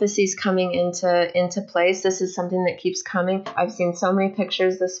prophecy's coming into place. This is something that keeps coming. I've seen so many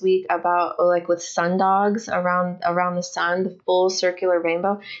pictures this week about like with sun dogs around the sun, the full circular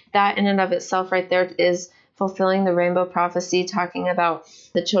rainbow. That in and of itself right there is fulfilling the rainbow prophecy, talking about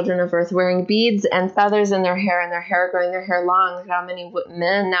the children of earth wearing beads and feathers in their hair, and their hair growing their hair long. Look how many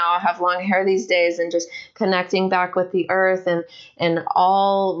men now have long hair these days, and just connecting back with the earth, and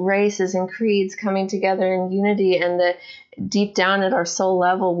all races and creeds coming together in unity. And the deep down at our soul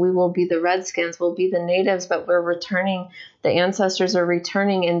level, we will be the Redskins, we'll be the natives, but we're returning. The ancestors are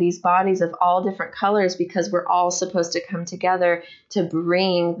returning in these bodies of all different colors, because we're all supposed to come together to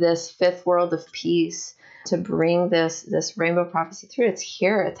bring this fifth world of peace, to bring this rainbow prophecy through. It's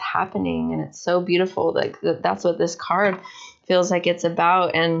here, it's happening, and it's so beautiful. Like that's what this card feels like it's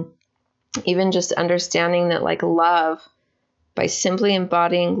about. And even just understanding that, like, love, by simply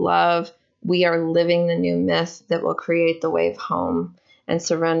embodying love, we are living the new myth that will create the wave home, and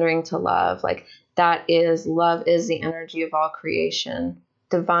surrendering to love. Like that is, love is the energy of all creation,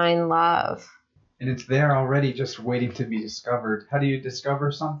 divine love. And it's there already, just waiting to be discovered. How do you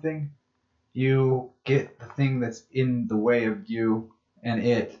discover something? You get the thing that's in the way of you and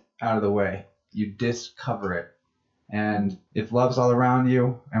it out of the way. You discover it. And if love's all around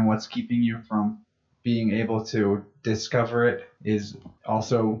you, and what's keeping you from being able to discover it is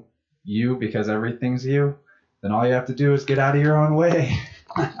also you, because everything's you, then all you have to do is get out of your own way.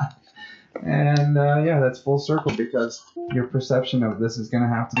 And yeah, that's full circle, because your perception of this is going to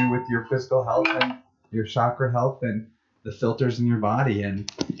have to do with your physical health and your chakra health and the filters in your body.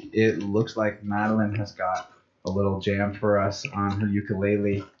 And it looks like Madalyn has got a little jam for us on her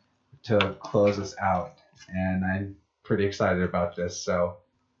ukulele to close us out. And I'm pretty excited about this. So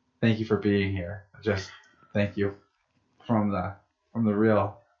thank you for being here. Just thank you from the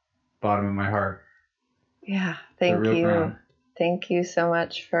real bottom of my heart. Yeah, thank you. Ground. Thank you so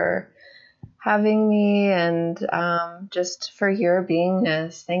much for having me, and just for your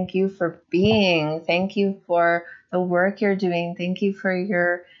beingness. Thank you for being. Thank you for the work you're doing. Thank you for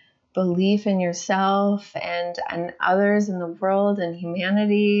your belief in yourself and others in the world and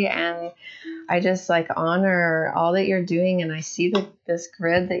humanity. And I just like honor all that you're doing. And I see this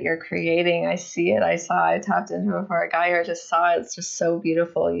grid that you're creating. I see it. I tapped into it before I got here. I just saw it. It's just so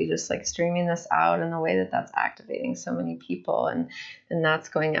beautiful. You just like streaming this out in the way that's activating so many people. And that's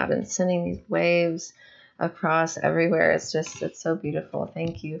going out and sending these waves across everywhere. It's so beautiful.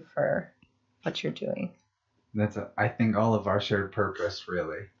 Thank you for what you're doing. That's I think all of our shared purpose,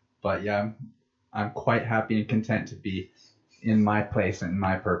 really. But yeah, I'm quite happy and content to be in my place and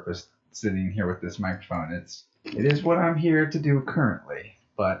my purpose, sitting here with this microphone. It is what I'm here to do currently,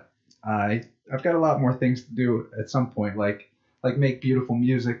 but I've got a lot more things to do at some point, like make beautiful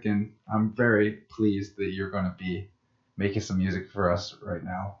music, and I'm very pleased that you're going to be making some music for us right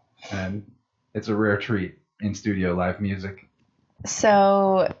now, and it's a rare treat in studio live music.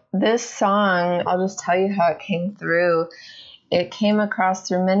 So this song, I'll just tell you how it came through. It came across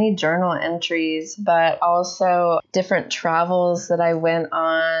through many journal entries, but also different travels that I went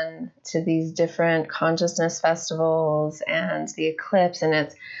on to these different consciousness festivals and the eclipse. And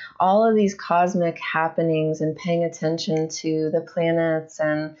it's all of these cosmic happenings and paying attention to the planets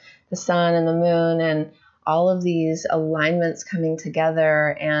and the sun and the moon and all of these alignments coming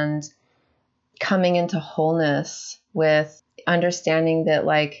together and coming into wholeness with understanding that,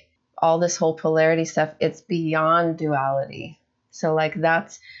 like, all this whole polarity stuff, it's beyond duality. So like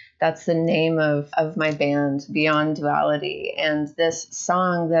that's the name of my band, Beyond Duality. And this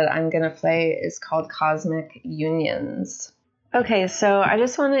song that I'm going to play is called Cosmic Unions. Okay, so I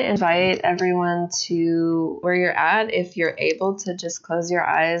just want to invite everyone to where you're at, if you're able to just close your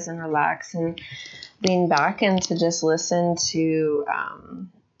eyes and relax and lean back, and to just listen to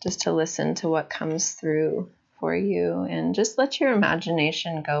what comes through for you, and just let your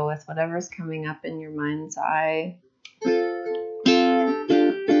imagination go with whatever's coming up in your mind's eye.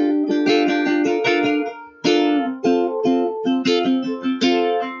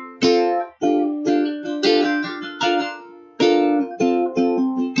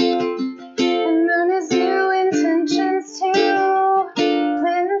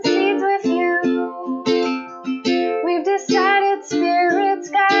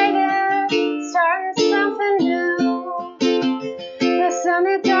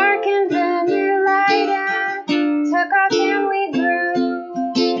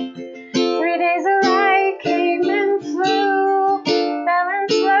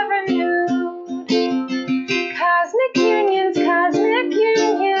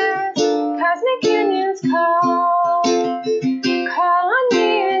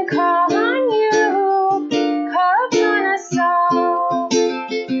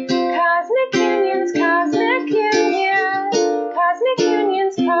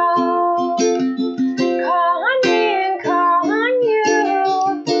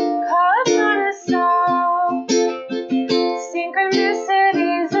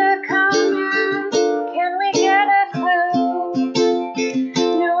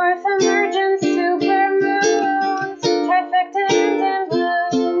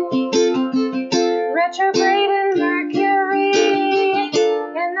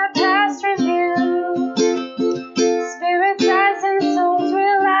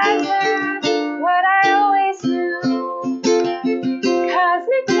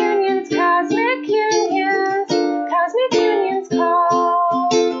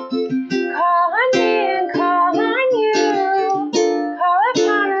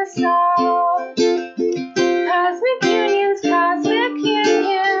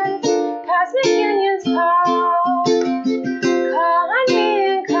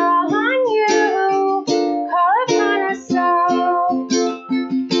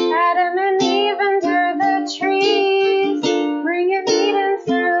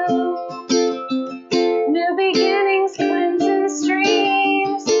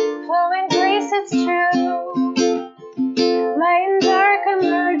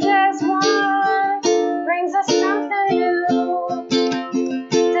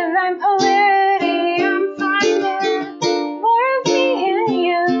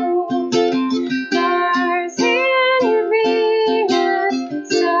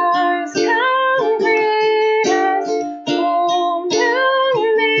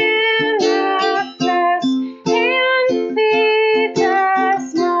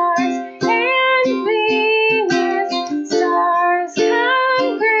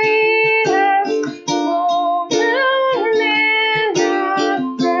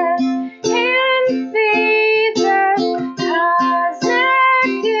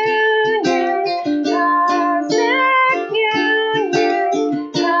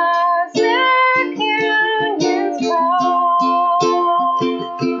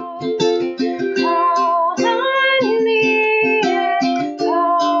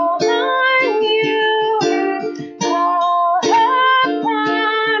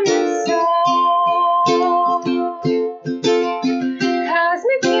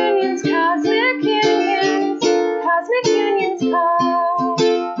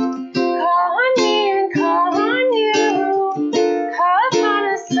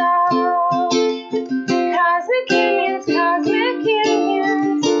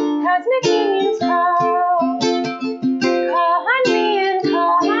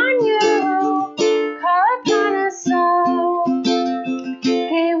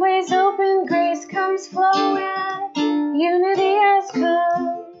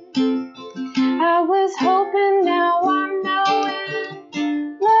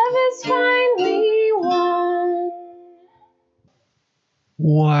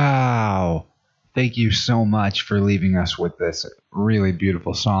 Wow. Thank you so much for leaving us with this really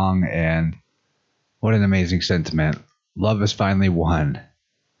beautiful song, and what an amazing sentiment. Love has finally won.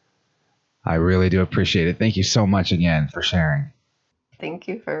 I really do appreciate it. Thank you so much again for sharing. Thank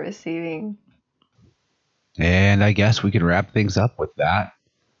you for receiving. And I guess we could wrap things up with that.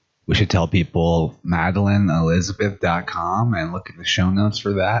 We should tell people MadalynElizabeth.com and look at the show notes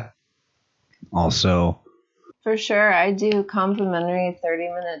for that. Also, For sure, I do complimentary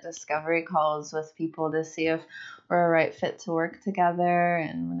 30-minute discovery calls with people to see if we're a right fit to work together,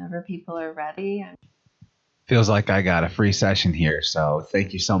 and whenever people are ready. feels like I got a free session here. So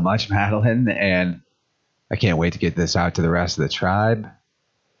thank you so much, Madalyn. And I can't wait to get this out to the rest of the tribe.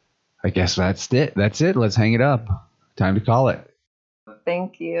 I guess that's it. That's it. Let's hang it up. Time to call it.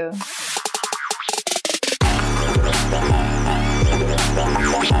 Thank you.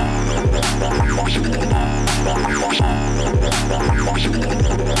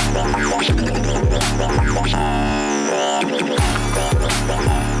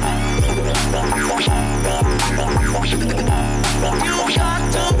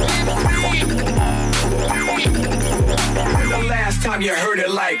 The last time you heard it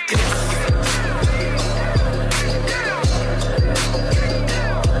like this.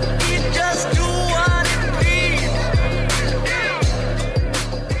 You just do what it needs.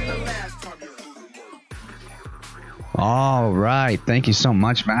 The last time you heard it like. All right. Thank you so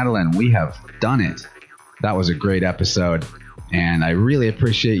much, Madalyn. We have done it. That was a great episode. And I really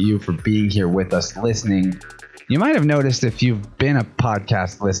appreciate you for being here with us listening. You might have noticed if you've been a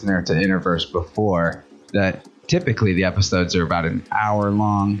podcast listener to InnerVerse before that typically the episodes are about an hour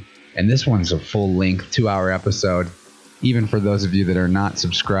long, and this one's a full-length 2-hour episode. Even for those of you that are not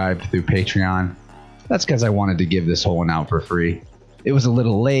subscribed through Patreon, that's because I wanted to give this whole one out for free. It was a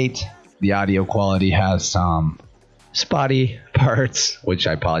little late. The audio quality has some spotty parts, which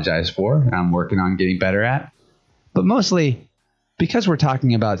I apologize for. I'm working on getting better at. But mostly because we're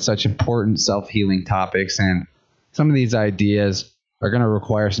talking about such important self-healing topics, and some of these ideas are going to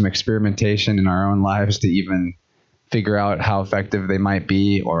require some experimentation in our own lives to even figure out how effective they might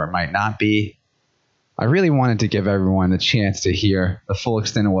be or might not be. I really wanted to give everyone the chance to hear the full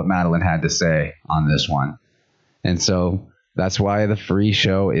extent of what Madalyn had to say on this one. And so that's why the free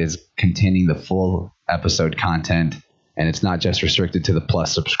show is containing the full episode content, and it's not just restricted to the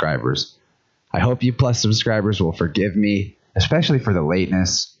Plus subscribers. I hope you Plus subscribers will forgive me, especially for the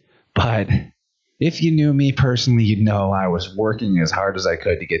lateness, but if you knew me personally, you'd know I was working as hard as I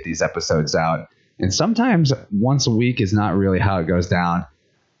could to get these episodes out. And sometimes once a week is not really how it goes down.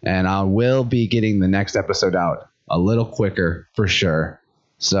 And I will be getting the next episode out a little quicker for sure.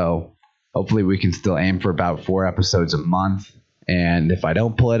 So hopefully we can still aim for about 4 episodes a month. And if I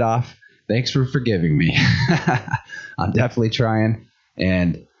don't pull it off, thanks for forgiving me. I'm definitely trying.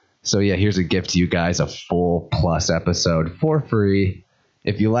 And so yeah, here's a gift to you guys, a full Plus episode for free.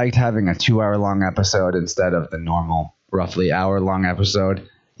 If you liked having a 2-hour long episode instead of the normal roughly hour-long episode,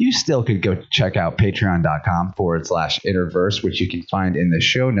 you still could go check out patreon.com/InnerVerse, which you can find in the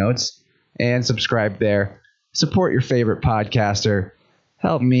show notes, and subscribe there. Support your favorite podcaster.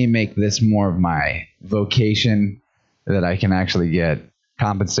 Help me make this more of my vocation that I can actually get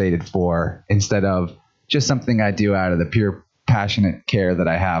compensated for instead of just something I do out of the pure passionate care that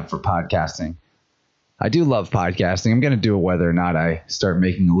I have for podcasting. I do love podcasting. I'm going to do it whether or not I start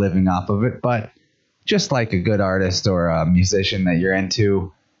making a living off of it. But just like a good artist or a musician that you're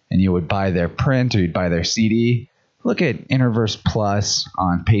into and you would buy their print or you'd buy their CD, look at InnerVerse Plus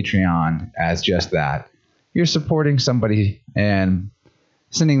on Patreon as just that. You're supporting somebody and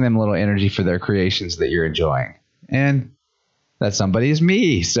sending them a little energy for their creations that you're enjoying. And that somebody is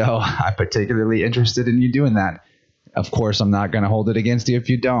me. So I'm particularly interested in you doing that. Of course, I'm not going to hold it against you if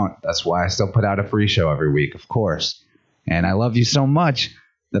you don't. That's why I still put out a free show every week, of course. And I love you so much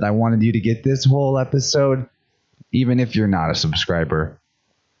that I wanted you to get this whole episode, even if you're not a subscriber.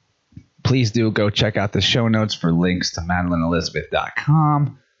 Please do go check out the show notes for links to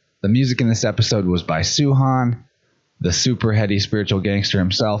MadalynElizabeth.com. The music in this episode was by Suhan, the super heady spiritual gangster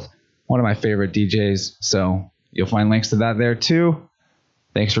himself, one of my favorite DJs. So you'll find links to that there too.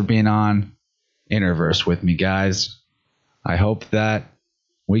 Thanks for being on InnerVerse with me, guys. I hope that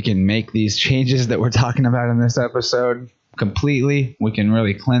we can make these changes that we're talking about in this episode completely. We can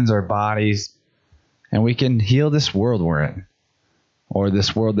really cleanse our bodies and we can heal this world we're in, or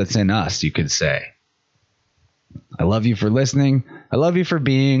this world that's in us, you could say. I love you for listening. I love you for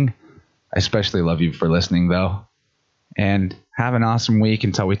being. I especially love you for listening, though. And have an awesome week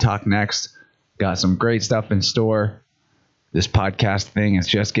until we talk next. Got some great stuff in store. This podcast thing is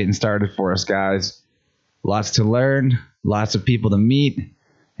just getting started for us, guys. Lots to learn, lots of people to meet,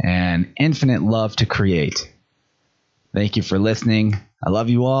 and infinite love to create. Thank you for listening. I love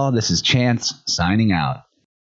you all. This is Chance signing out.